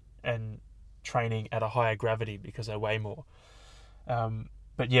weight and training at a higher gravity because I weigh more.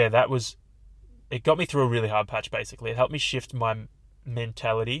 But yeah, it got me through a really hard patch, basically. It helped me shift my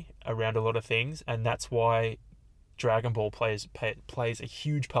mentality around a lot of things, and that's why Dragon Ball plays a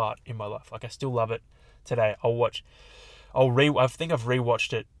huge part in my life. I still love it today. I think I've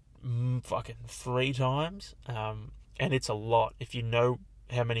rewatched it fucking 3 times, and it's a lot. If you know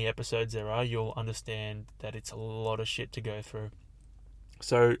how many episodes there are, you'll understand that it's a lot of shit to go through.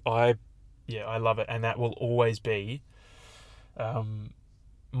 So I love it, and that will always be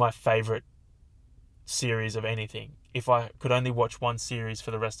my favorite series of anything. If I could only watch one series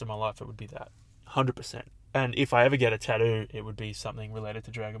for the rest of my life, it would be that, 100%. And if I ever get a tattoo, it would be something related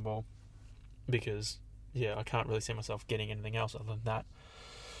to Dragon Ball, because I can't really see myself getting anything else other than that.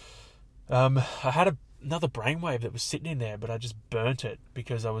 I had another brainwave that was sitting in there, but I just burnt it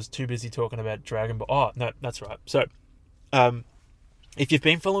because I was too busy talking about Dragon Ball. Oh no, that's right. So if you've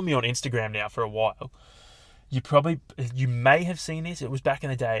been following me on Instagram now for a while, you may have seen this. It was back in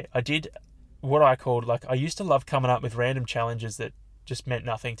the day. I did what I called, I used to love coming up with random challenges that just meant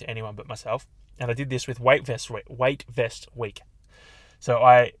nothing to anyone but myself. And I did this with Weight Vest Week. So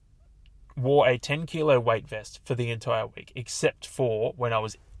I wore a 10 kilo weight vest for the entire week, except for when I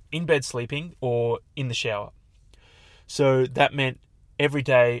was in bed sleeping or in the shower. So that meant every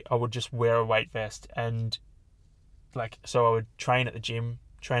day I would just wear a weight vest, and so I would train at the gym,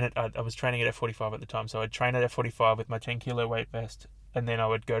 I was training at F45 at the time, so I'd train at F45 with my 10 kilo weight vest, and then I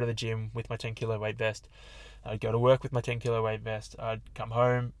would go to the gym with my 10 kilo weight vest. I'd go to work with my 10 kilo weight vest. I'd come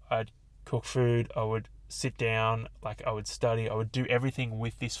home, I'd cook food, I would sit down, I would study, I would do everything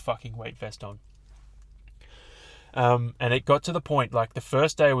with this fucking weight vest on. And it got to the point, the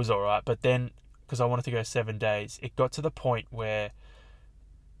first day was alright, but then because I wanted to go 7 days, it got to the point where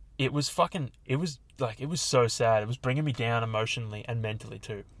it was so sad. It was bringing me down emotionally and mentally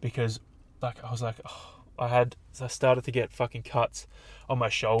too, because like I was like, I started to get fucking cuts on my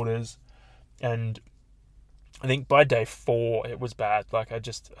shoulders, and I think by day 4 it was bad. Like I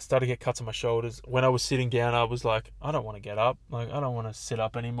started to get cuts on my shoulders. When I was sitting down, I was like, I don't want to get up. Like I don't want to sit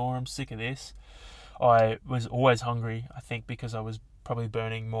up anymore. I'm sick of this. I was always hungry, I think, because I was probably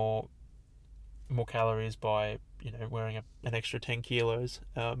burning more calories by, wearing an extra 10 kilos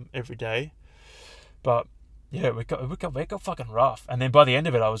every day. But yeah, it got fucking rough. And then by the end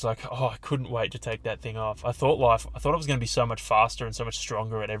of it, I was like, I couldn't wait to take that thing off. I thought it was going to be so much faster and so much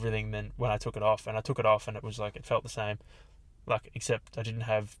stronger at everything than when I took it off. And I took it off and it was like, it felt the same. Like, except I didn't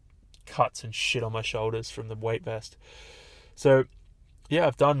have cuts and shit on my shoulders from the weight vest. So yeah,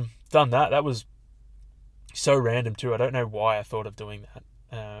 I've done that. That was so random too. I don't know why I thought of doing that.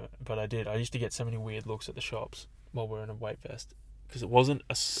 But I did. I used to get so many weird looks at the shops while wearing a weight vest, because it wasn't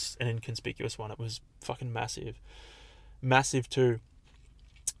an inconspicuous one. It was fucking massive too.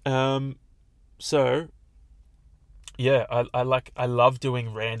 So yeah, I love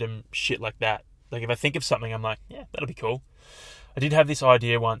doing random shit like that. Like if I think of something, I'm like, yeah, that'll be cool. I did have this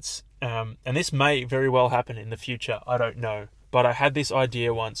idea once, and this may very well happen in the future. I don't know, but I had this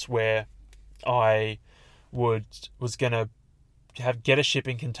idea once where I was gonna get a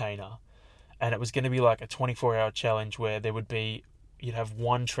shipping container, and it was going to be like a 24-hour challenge where you'd have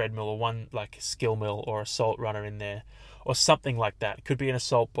one treadmill or one like skill mill or assault runner in there or something like that. It could be an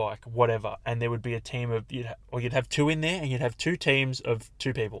assault bike, whatever. And there would be a team of, you'd have 2 in there, and you'd have 2 teams of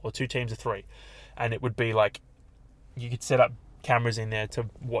 2 people or 2 teams of 3. And it would be like, you could set up cameras in there to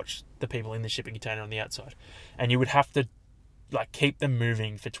watch the people in the shipping container on the outside. And you would have to like keep them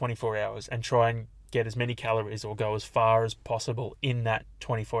moving for 24 hours and try and get as many calories or go as far as possible in that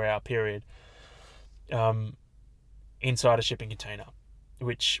 24-hour period inside a shipping container,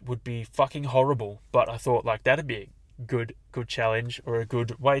 which would be fucking horrible. But I thought like that'd be a good challenge, or a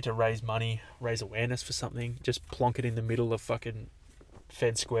good way to raise money, raise awareness for something. Just plonk it in the middle of fucking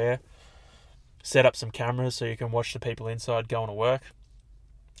Fed Square, set up some cameras so you can watch the people inside going to work,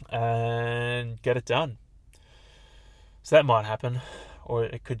 and get it done. So that might happen. Or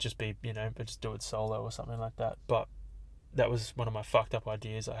it could just be, just do it solo or something like that. But that was one of my fucked up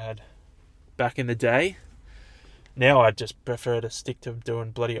ideas I had back in the day. Now I just prefer to stick to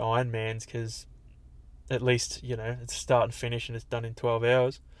doing bloody Ironmans, because at least, it's start and finish and it's done in 12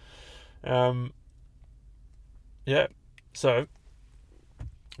 hours. Yeah. So,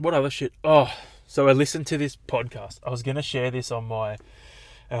 what other shit? So I listened to this podcast. I was going to share this on my...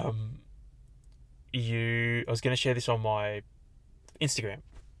 I was going to share this on my Instagram,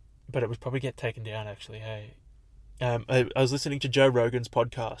 but it would probably get taken down actually. Hey, I was listening to Joe Rogan's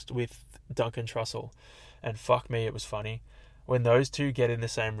podcast with Duncan Trussell, and fuck me, it was funny when those two get in the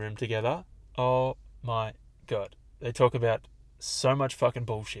same room together. Oh my god, they talk about so much fucking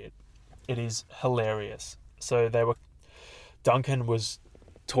bullshit. It is hilarious. So Duncan was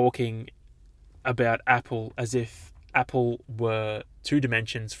talking about Apple as if Apple were 2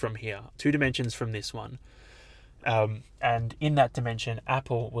 dimensions from here, 2 dimensions from this one. And in that dimension,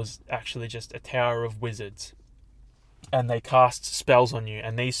 Apple was actually just a tower of wizards, and they cast spells on you,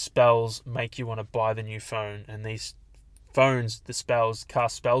 and these spells make you want to buy the new phone, and these phones, the spells,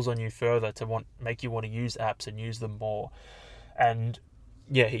 cast spells on you further to make you want to use apps and use them more. And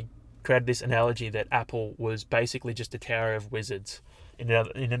yeah, he created this analogy that Apple was basically just a tower of wizards in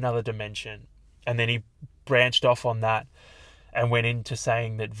another dimension, and then he branched off on that and went into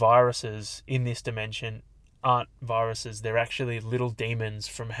saying that viruses in this dimension aren't viruses. They're actually little demons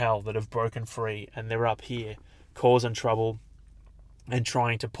from hell that have broken free, and they're up here causing trouble and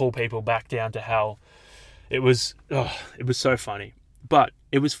trying to pull people back down to hell. It was so funny. But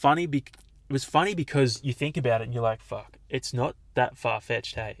it was funny because you think about it and you're like, fuck, it's not that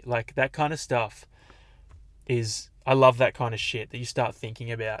far-fetched, hey? Like, that kind of stuff I love that kind of shit that you start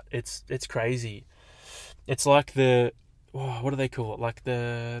thinking about. It's crazy. It's like what do they call it? Like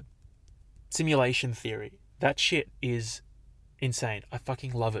the simulation theory. That shit is insane. I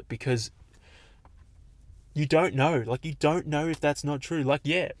fucking love it, because you don't know. Like, you don't know if that's not true. Like,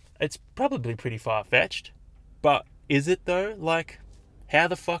 yeah, it's probably pretty far-fetched, but is it though? Like, how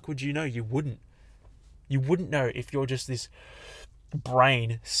the fuck would you know? You wouldn't know if you're just this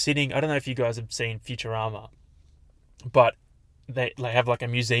brain sitting... I don't know if you guys have seen Futurama, but they have like a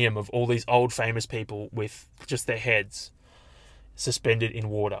museum of all these old famous people with just their heads suspended in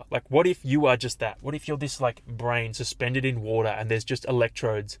water. Like, what if you are just that? What if you're this like brain suspended in water, and there's just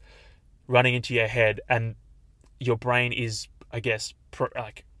electrodes running into your head, and your brain is, I guess,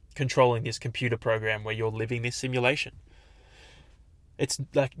 controlling this computer program where you're living this simulation. It's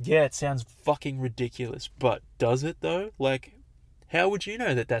like, yeah, it sounds fucking ridiculous, but does it though? Like, how would you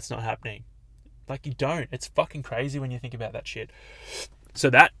know that that's not happening? Like, you don't. It's fucking crazy when you think about that shit. So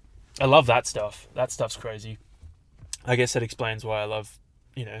I love that stuff. That stuff's crazy. I guess that explains why I love,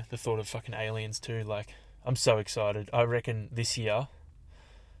 the thought of fucking aliens too. Like, I'm so excited. I reckon this year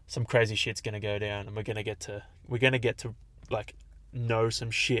some crazy shit's gonna go down, and we're gonna get to like know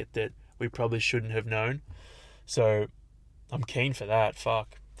some shit that we probably shouldn't have known. So I'm keen for that.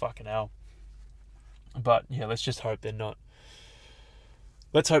 Fucking hell. But yeah, let's just hope they're not.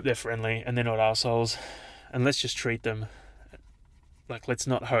 Let's hope they're friendly and they're not assholes, and let's just treat them. Like,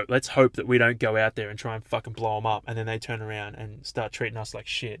 let's hope that we don't go out there and try and fucking blow them up, and then they turn around and start treating us like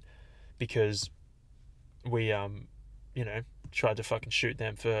shit because we tried to fucking shoot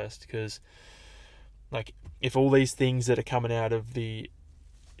them first. Because, like, if all these things that are coming out of the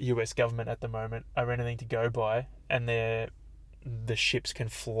US government at the moment are anything to go by, and the ships can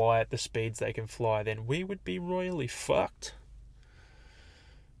fly at the speeds they can fly, then we would be royally fucked.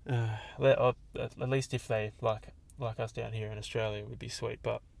 At least if they like us down here in Australia, it would be sweet.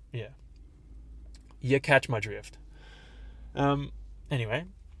 But yeah, you catch my drift. Anyway,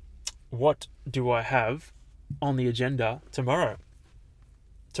 what do I have on the agenda tomorrow?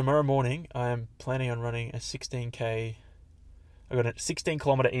 Tomorrow morning, I am planning on running a 16k. I've got a 16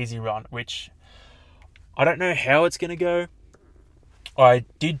 kilometer easy run, which I don't know how it's going to go. I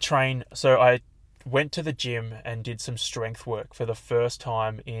did train, so I went to the gym and did some strength work for the first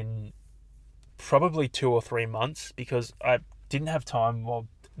time in probably 2 or 3 months, because I didn't have time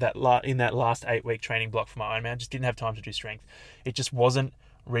in that last 8-week training block for my Ironman. I just didn't have time to do strength. It just wasn't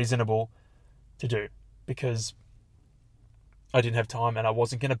reasonable to do because I didn't have time and I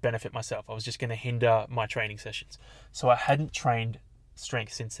wasn't going to benefit myself. I was just going to hinder my training sessions. So I hadn't trained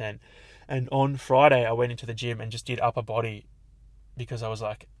strength since then. And on Friday, I went into the gym and just did upper body because I was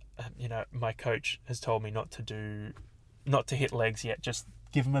like, my coach has told me not to hit legs yet, just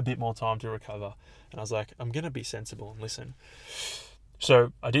give them a bit more time to recover. And I was like, I'm going to be sensible and listen.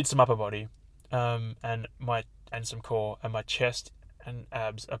 So I did some upper body, and some core, and my chest and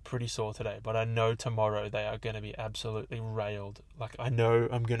abs are pretty sore today, but I know tomorrow they are going to be absolutely railed. Like, I know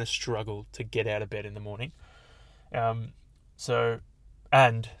I'm going to struggle to get out of bed in the morning. And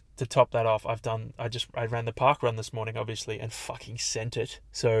to top that off, I ran the park run this morning, obviously, and fucking sent it.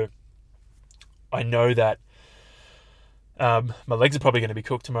 So I know that my legs are probably going to be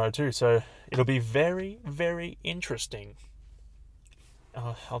cooked tomorrow too. So it'll be very, very interesting.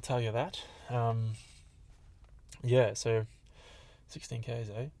 I'll tell you that. Yeah, so 16 Ks,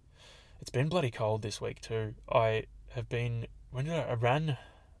 eh? It's been bloody cold this week too. I ran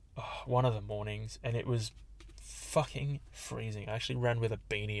one of the mornings and it was fucking freezing. I actually ran with a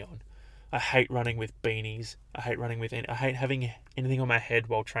beanie on. I hate running with beanies. I hate having anything on my head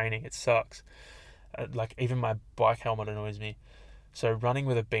while training. It sucks. Like, even my bike helmet annoys me. So running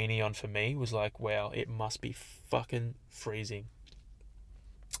with a beanie on for me was like, wow, it must be fucking freezing.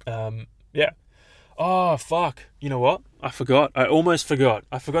 Yeah. Oh, fuck. You know what? I forgot. I almost forgot.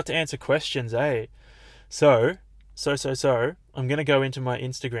 I forgot to answer questions, eh? So, I'm going to go into my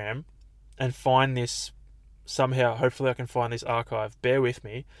Instagram and find this somehow. Hopefully I can find this archive. Bear with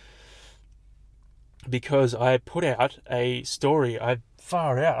me. Because I put out a story. I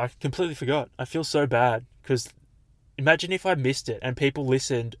completely forgot. I feel so bad. Because imagine if I missed it and people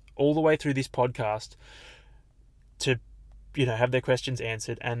listened all the way through this podcast to, have their questions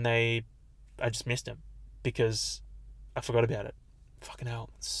answered, and I just missed them because I forgot about it. Fucking hell,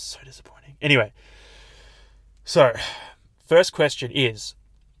 it's so disappointing. Anyway, so first question is,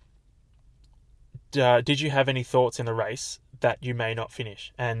 did you have any thoughts in the race that you may not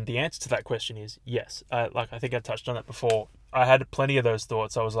finish? And the answer to that question is yes. I think I touched on it before. I had plenty of those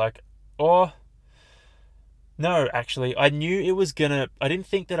thoughts. I was like, no, actually, I didn't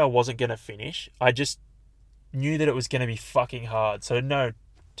think that I wasn't gonna finish. I just knew that it was gonna be fucking hard. So no,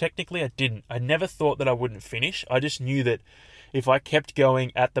 technically I didn't. I never thought that I wouldn't finish. I just knew that if I kept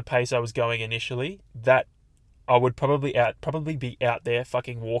going at the pace I was going initially, that I would probably be out there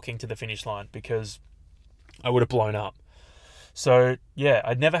fucking walking to the finish line because I would have blown up. So yeah,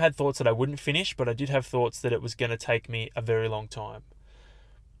 I'd never had thoughts that I wouldn't finish, but I did have thoughts that it was going to take me a very long time.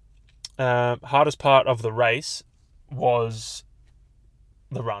 Hardest part of the race was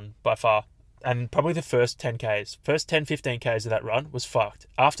the run by far. And probably the first 10Ks. First 10, 15Ks of that run was fucked.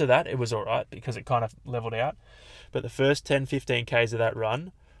 After that, it was alright because it kind of leveled out. But the first 10, 15Ks of that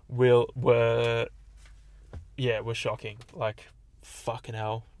run were shocking. Like, fucking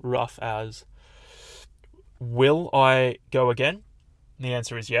hell. Rough as. Will I go again? The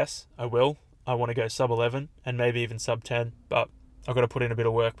answer is yes, I will. I want to go sub 11 and maybe even sub 10, but I've got to put in a bit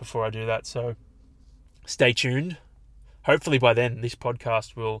of work before I do that. So stay tuned. Hopefully by then this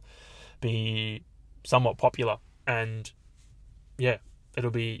podcast will be somewhat popular, and yeah, it'll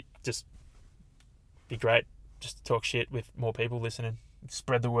be great just to talk shit with more people listening.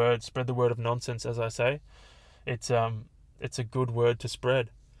 Spread the word of nonsense, as I say. It's a good word to spread.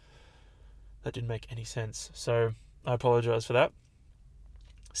 That didn't make any sense, so I apologize for that.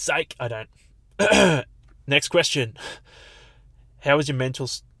 Psych, I don't. Next question. How was your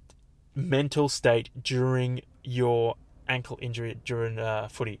mental state during your ankle injury during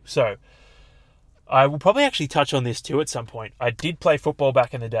footy? So I will probably actually touch on this too at some point. I did play football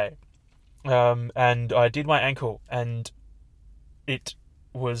back in the day, and I did my ankle, and it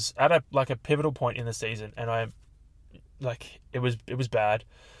was at a pivotal point in the season, and it was bad.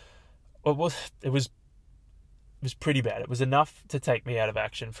 It was pretty bad. It was enough to take me out of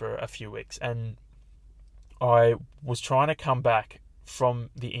action for a few weeks, and I was trying to come back from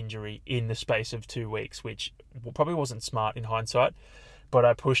the injury in the space of 2 weeks, which probably wasn't smart in hindsight, but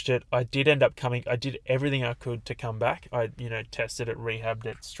I pushed it. I did end up coming. I did everything I could to come back. I tested it, rehabbed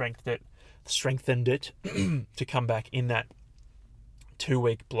it, strengthened it to come back in that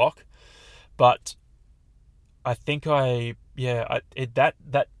 2-week block. But I think that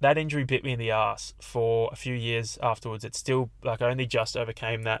injury bit me in the ass for a few years afterwards. It's still I only just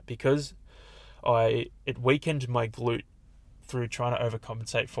overcame that because it weakened my glute through trying to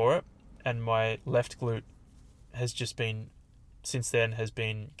overcompensate for it, and my left glute has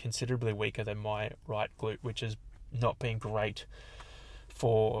been considerably weaker than my right glute, which has not been great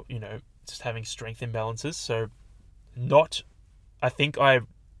for just having strength imbalances. So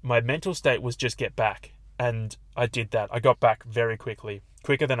my mental state was just get back, and I did that. I got back very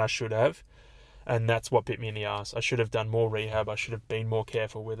quicker than I should have, and that's what bit me in the ass. I should have done more rehab. I should have been more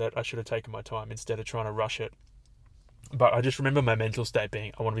careful with it. I should have taken my time instead of trying to rush it. But I just remember my mental state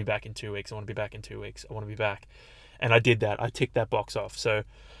being, I want to be back in 2 weeks. I want to be back in 2 weeks. I want to be back. And I did that. I ticked that box off. So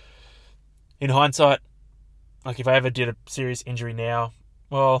in hindsight, if I ever did a serious injury now,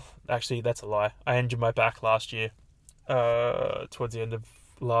 well, actually, that's a lie. I injured my back last year, towards the end of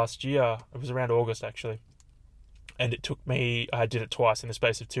last year. It was around August, actually. And I did it twice in the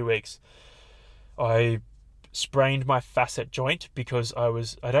space of 2 weeks. I sprained my facet joint because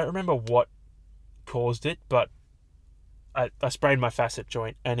I don't remember what caused it, but I sprained my facet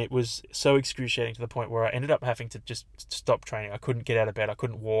joint, and it was so excruciating to the point where I ended up having to just stop training. I couldn't get out of bed. I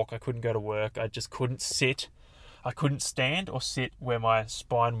couldn't walk. I couldn't go to work. I just couldn't sit. I couldn't stand or sit where my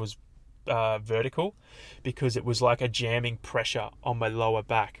spine was vertical, because it was like a jamming pressure on my lower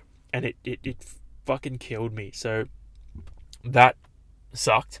back, and it fucking killed me. So that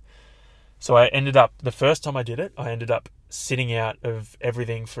sucked. So the first time I did it, I ended up sitting out of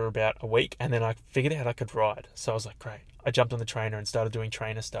everything for about a week, and then I figured out I could ride. So I was like, great. I jumped on the trainer and started doing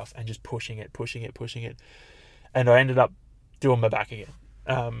trainer stuff and just pushing it. And I ended up doing my back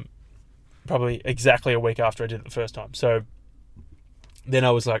again. Probably exactly a week after I did it the first time. So then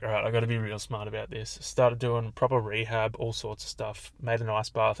I was like, all right, I've got to be real smart about this. Started doing proper rehab, all sorts of stuff. Made an ice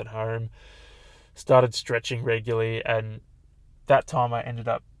bath at home. Started stretching regularly. And that time I ended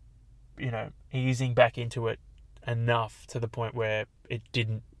up, easing back into it enough to the point where it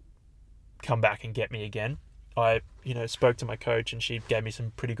didn't come back and get me again. I, spoke to my coach, and she gave me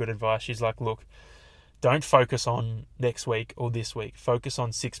some pretty good advice. She's like, look, don't focus on next week or this week. Focus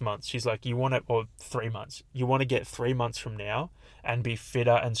on 6 months. She's like, or 3 months. You want to get 3 months from now and be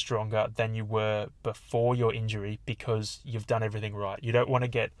fitter and stronger than you were before your injury, because you've done everything right. You don't want to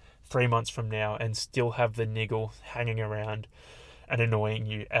get 3 months from now and still have the niggle hanging around and annoying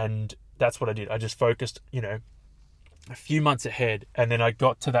you. And that's what I did. I just focused, a few months ahead, and then I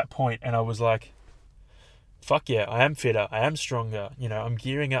got to that point and I was like, fuck yeah, I am fitter, I am stronger, I'm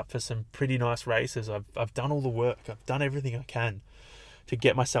gearing up for some pretty nice races. I've done all the work, I've done everything I can to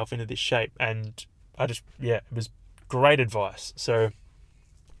get myself into this shape, and it was great advice. So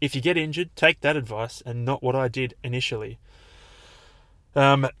if you get injured, take that advice and not what I did initially.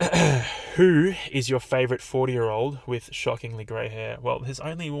 Who is your favourite 40-year-old with shockingly grey hair? Well, there's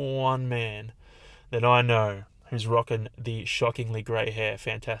only one man that I know who's rocking the shockingly grey hair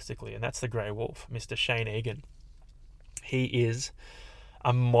fantastically, and that's the Grey Wolf, Mr. Shane Egan. He is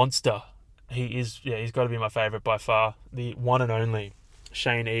a monster. He's got to be my favourite by far. The one and only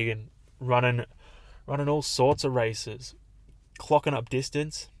Shane Egan, running all sorts of races, clocking up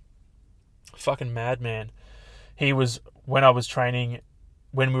distance. Fucking madman. He was, when I was training,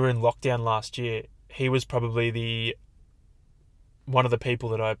 when we were in lockdown last year, he was probably one of the people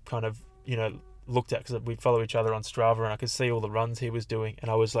that I kind of, looked at, because we follow each other on Strava, and I could see all the runs he was doing, and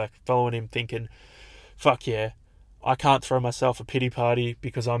I was like following him thinking, fuck yeah, I can't throw myself a pity party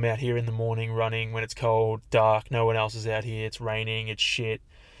because I'm out here in the morning running when it's cold, dark, no one else is out here, it's raining, it's shit,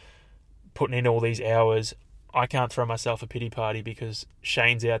 putting in all these hours. I can't throw myself a pity party because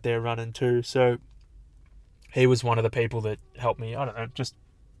Shane's out there running too. So he was one of the people that helped me, I don't know, just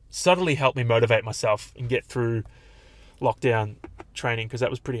subtly helped me motivate myself and get through lockdown training, because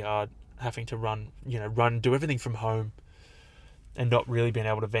that was pretty hard, having to run, do everything from home and not really being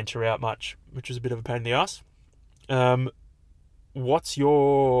able to venture out much, which was a bit of a pain in the ass. What's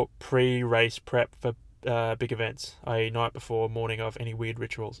your pre-race prep for big events, i.e. night before, morning of, any weird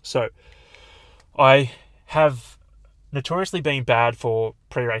rituals? So I have notoriously been bad for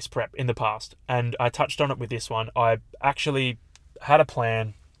pre-race prep in the past, and I touched on it with this one. I actually had a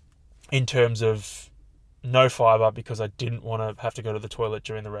plan in terms of no fiber, because I didn't want to have to go to the toilet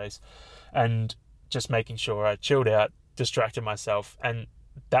during the race, and just making sure I chilled out, distracted myself, and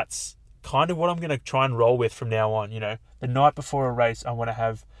that's kind of what I'm going to try and roll with from now on. The night before a race, I want to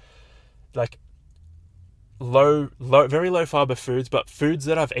have like very low fiber foods, but foods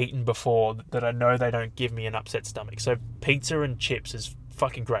that I've eaten before that I know they don't give me an upset stomach. So pizza and chips is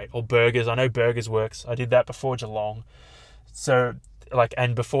fucking great, or burgers. I know burgers works. I did that before Geelong. So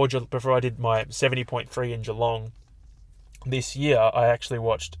and before I did my 70.3 in Geelong this year, I actually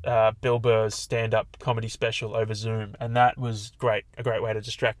watched Bill Burr's stand-up comedy special over Zoom, and that was great. A great way to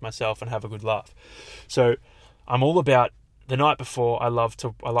distract myself and have a good laugh. So I'm all about the night before. I like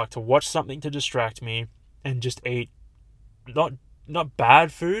to watch something to distract me and just eat not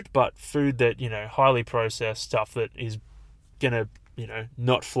bad food, but food that, highly processed stuff that is gonna,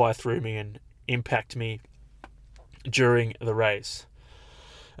 not fly through me and impact me during the race.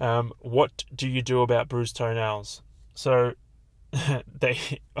 What do you do about bruised toenails? So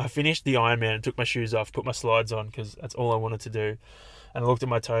I finished the Ironman and took my shoes off, put my slides on, because that's all I wanted to do. And I looked at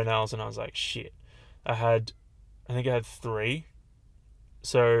my toenails and I was like, shit. I think I had 3.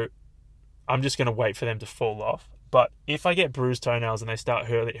 So I'm just going to wait for them to fall off. But if I get bruised toenails and they start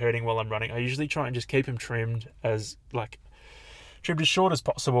hurting while I'm running, I usually try and just keep them trimmed as short as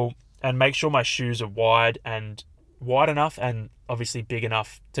possible, and make sure my shoes are wide enough and obviously big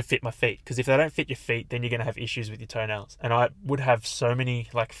enough to fit my feet. Because if they don't fit your feet, then you're going to have issues with your toenails. And I would have so many,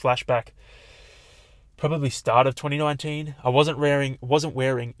 flashback, probably start of 2019, I wasn't wearing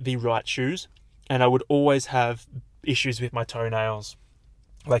the right shoes, and I would always have issues with my toenails,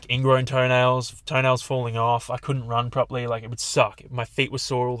 like ingrown toenails falling off. I couldn't run properly, it would suck. My feet were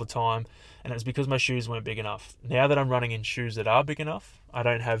sore all the time, and it was because my shoes weren't big enough. Now that I'm running in shoes that are big enough, I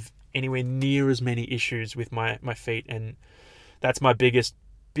don't have anywhere near as many issues with my feet, and that's my biggest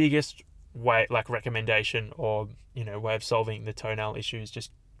way, recommendation, or way of solving the toenail issues.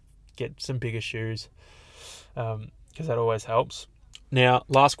 Just get some bigger shoes, because that always helps. Now,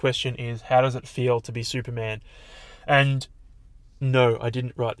 last question is, how does it feel to be Superman? And no, I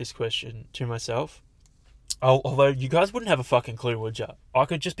didn't write this question to myself. Although you guys wouldn't have a fucking clue, would you? I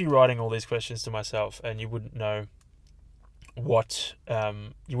could just be writing all these questions to myself, and you wouldn't know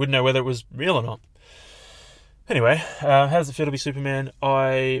you wouldn't know whether it was real or not. Anyway, how does it feel to be Superman?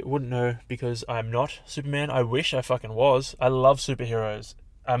 I wouldn't know, because I'm not Superman. I wish I fucking was. I love superheroes.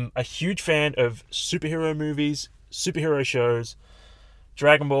 I'm a huge fan of superhero movies, superhero shows.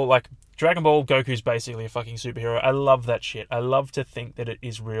 Dragon Ball, Goku's basically a fucking superhero. I love that shit. I love to think that it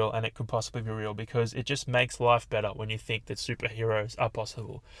is real and it could possibly be real, because it just makes life better when you think that superheroes are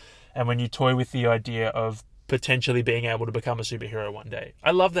possible, and when you toy with the idea of potentially being able to become a superhero one day.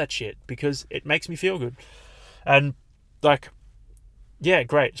 I love that shit because it makes me feel good. And yeah,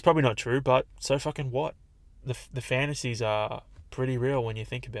 great. It's probably not true, but so fucking what? The fantasies are pretty real when you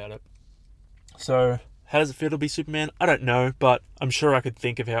think about it. So how does it feel to be Superman? I don't know, but I'm sure I could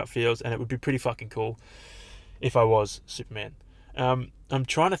think of how it feels, and it would be pretty fucking cool if I was Superman. I'm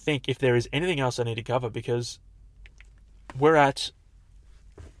trying to think if there is anything else I need to cover, because we're at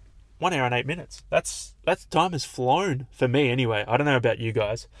 1 hour and 8 minutes. That's time has flown for me anyway. I don't know about you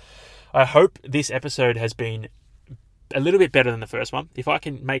guys. I hope this episode has been a little bit better than the first one. If I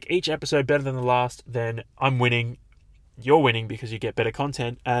can make each episode better than the last, then I'm winning. You're winning, because you get better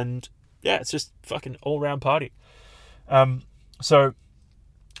content, and yeah, it's just fucking all-round party. So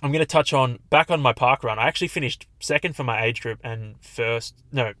I'm going to touch back on my park run. I actually finished second for my age group and first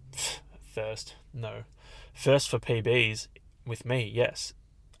for PBs with me, yes.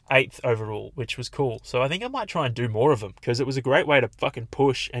 8th overall, which was cool. So I think I might try and do more of them, because it was a great way to fucking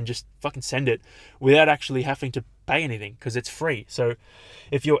push and just fucking send it without actually having to pay anything, because it's free. So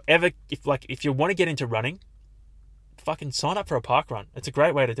if you want to get into running, fucking sign up for a park run. It's a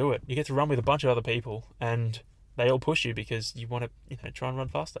great way to do it. You get to run with a bunch of other people, and they all push you because you want to, try and run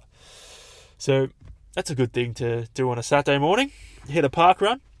faster. So that's a good thing to do on a Saturday morning. Hit a park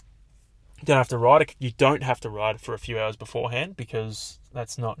run. You don't have to ride it. You don't have to ride it for a few hours beforehand because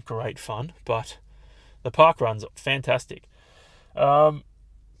that's not great fun. But the park run's fantastic.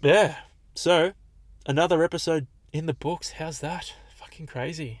 Yeah. So another episode in the books. How's that? Fucking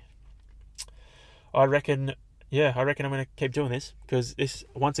crazy. I reckon I'm going to keep doing this because this,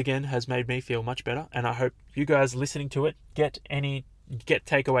 once again, has made me feel much better. And I hope you guys listening to it get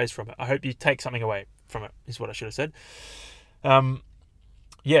takeaways from it. I hope you take something away from it, is what I should have said.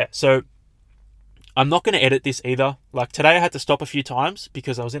 So I'm not going to edit this either. Like today I had to stop a few times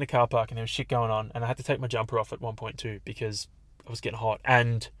because I was in a car park and there was shit going on, and I had to take my jumper off at 1.2 because I was getting hot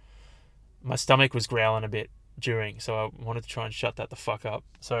and my stomach was growling a bit during, so I wanted to try and shut that the fuck up.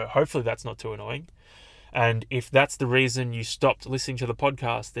 So hopefully that's not too annoying. And if that's the reason you stopped listening to the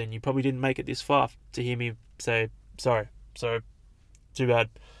podcast, then you probably didn't make it this far to hear me say sorry. So too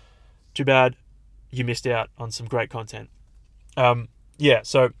bad you missed out on some great content.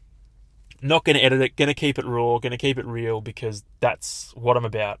 So not going to edit it, going to keep it raw, going to keep it real because that's what I'm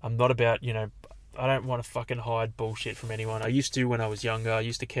about. I'm not about, I don't want to fucking hide bullshit from anyone. I used to when I was younger. I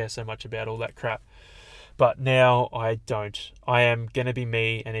used to care so much about all that crap. But now I don't. I am going to be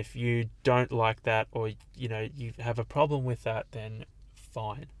me, and if you don't like that or, you have a problem with that, then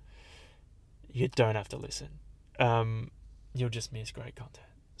fine. You don't have to listen. You'll just miss great content.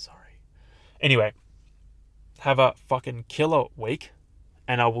 Sorry. Anyway, have a fucking killer week,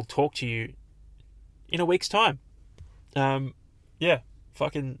 and I will talk to you in a week's time.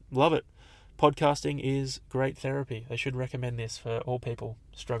 Fucking love it. Podcasting is great therapy. I should recommend this for all people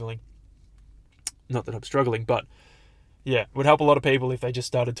struggling. Not that I'm struggling, but yeah, it would help a lot of people if they just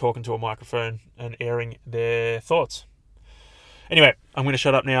started talking to a microphone and airing their thoughts. Anyway, I'm going to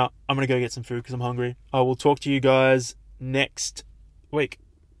shut up now. I'm going to go get some food because I'm hungry. I will talk to you guys next week.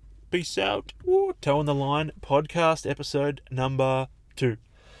 Peace out. Toe on the Line podcast episode number 2.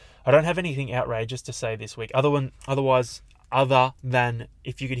 I don't have anything outrageous to say this week other than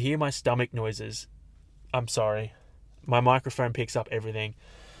if you could hear my stomach noises, I'm sorry. My microphone picks up everything,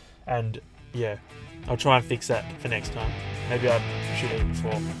 and yeah, I'll try and fix that for next time. Maybe I should have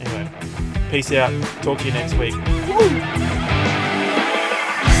before. Anyway, peace out. Talk to you next week. Woo!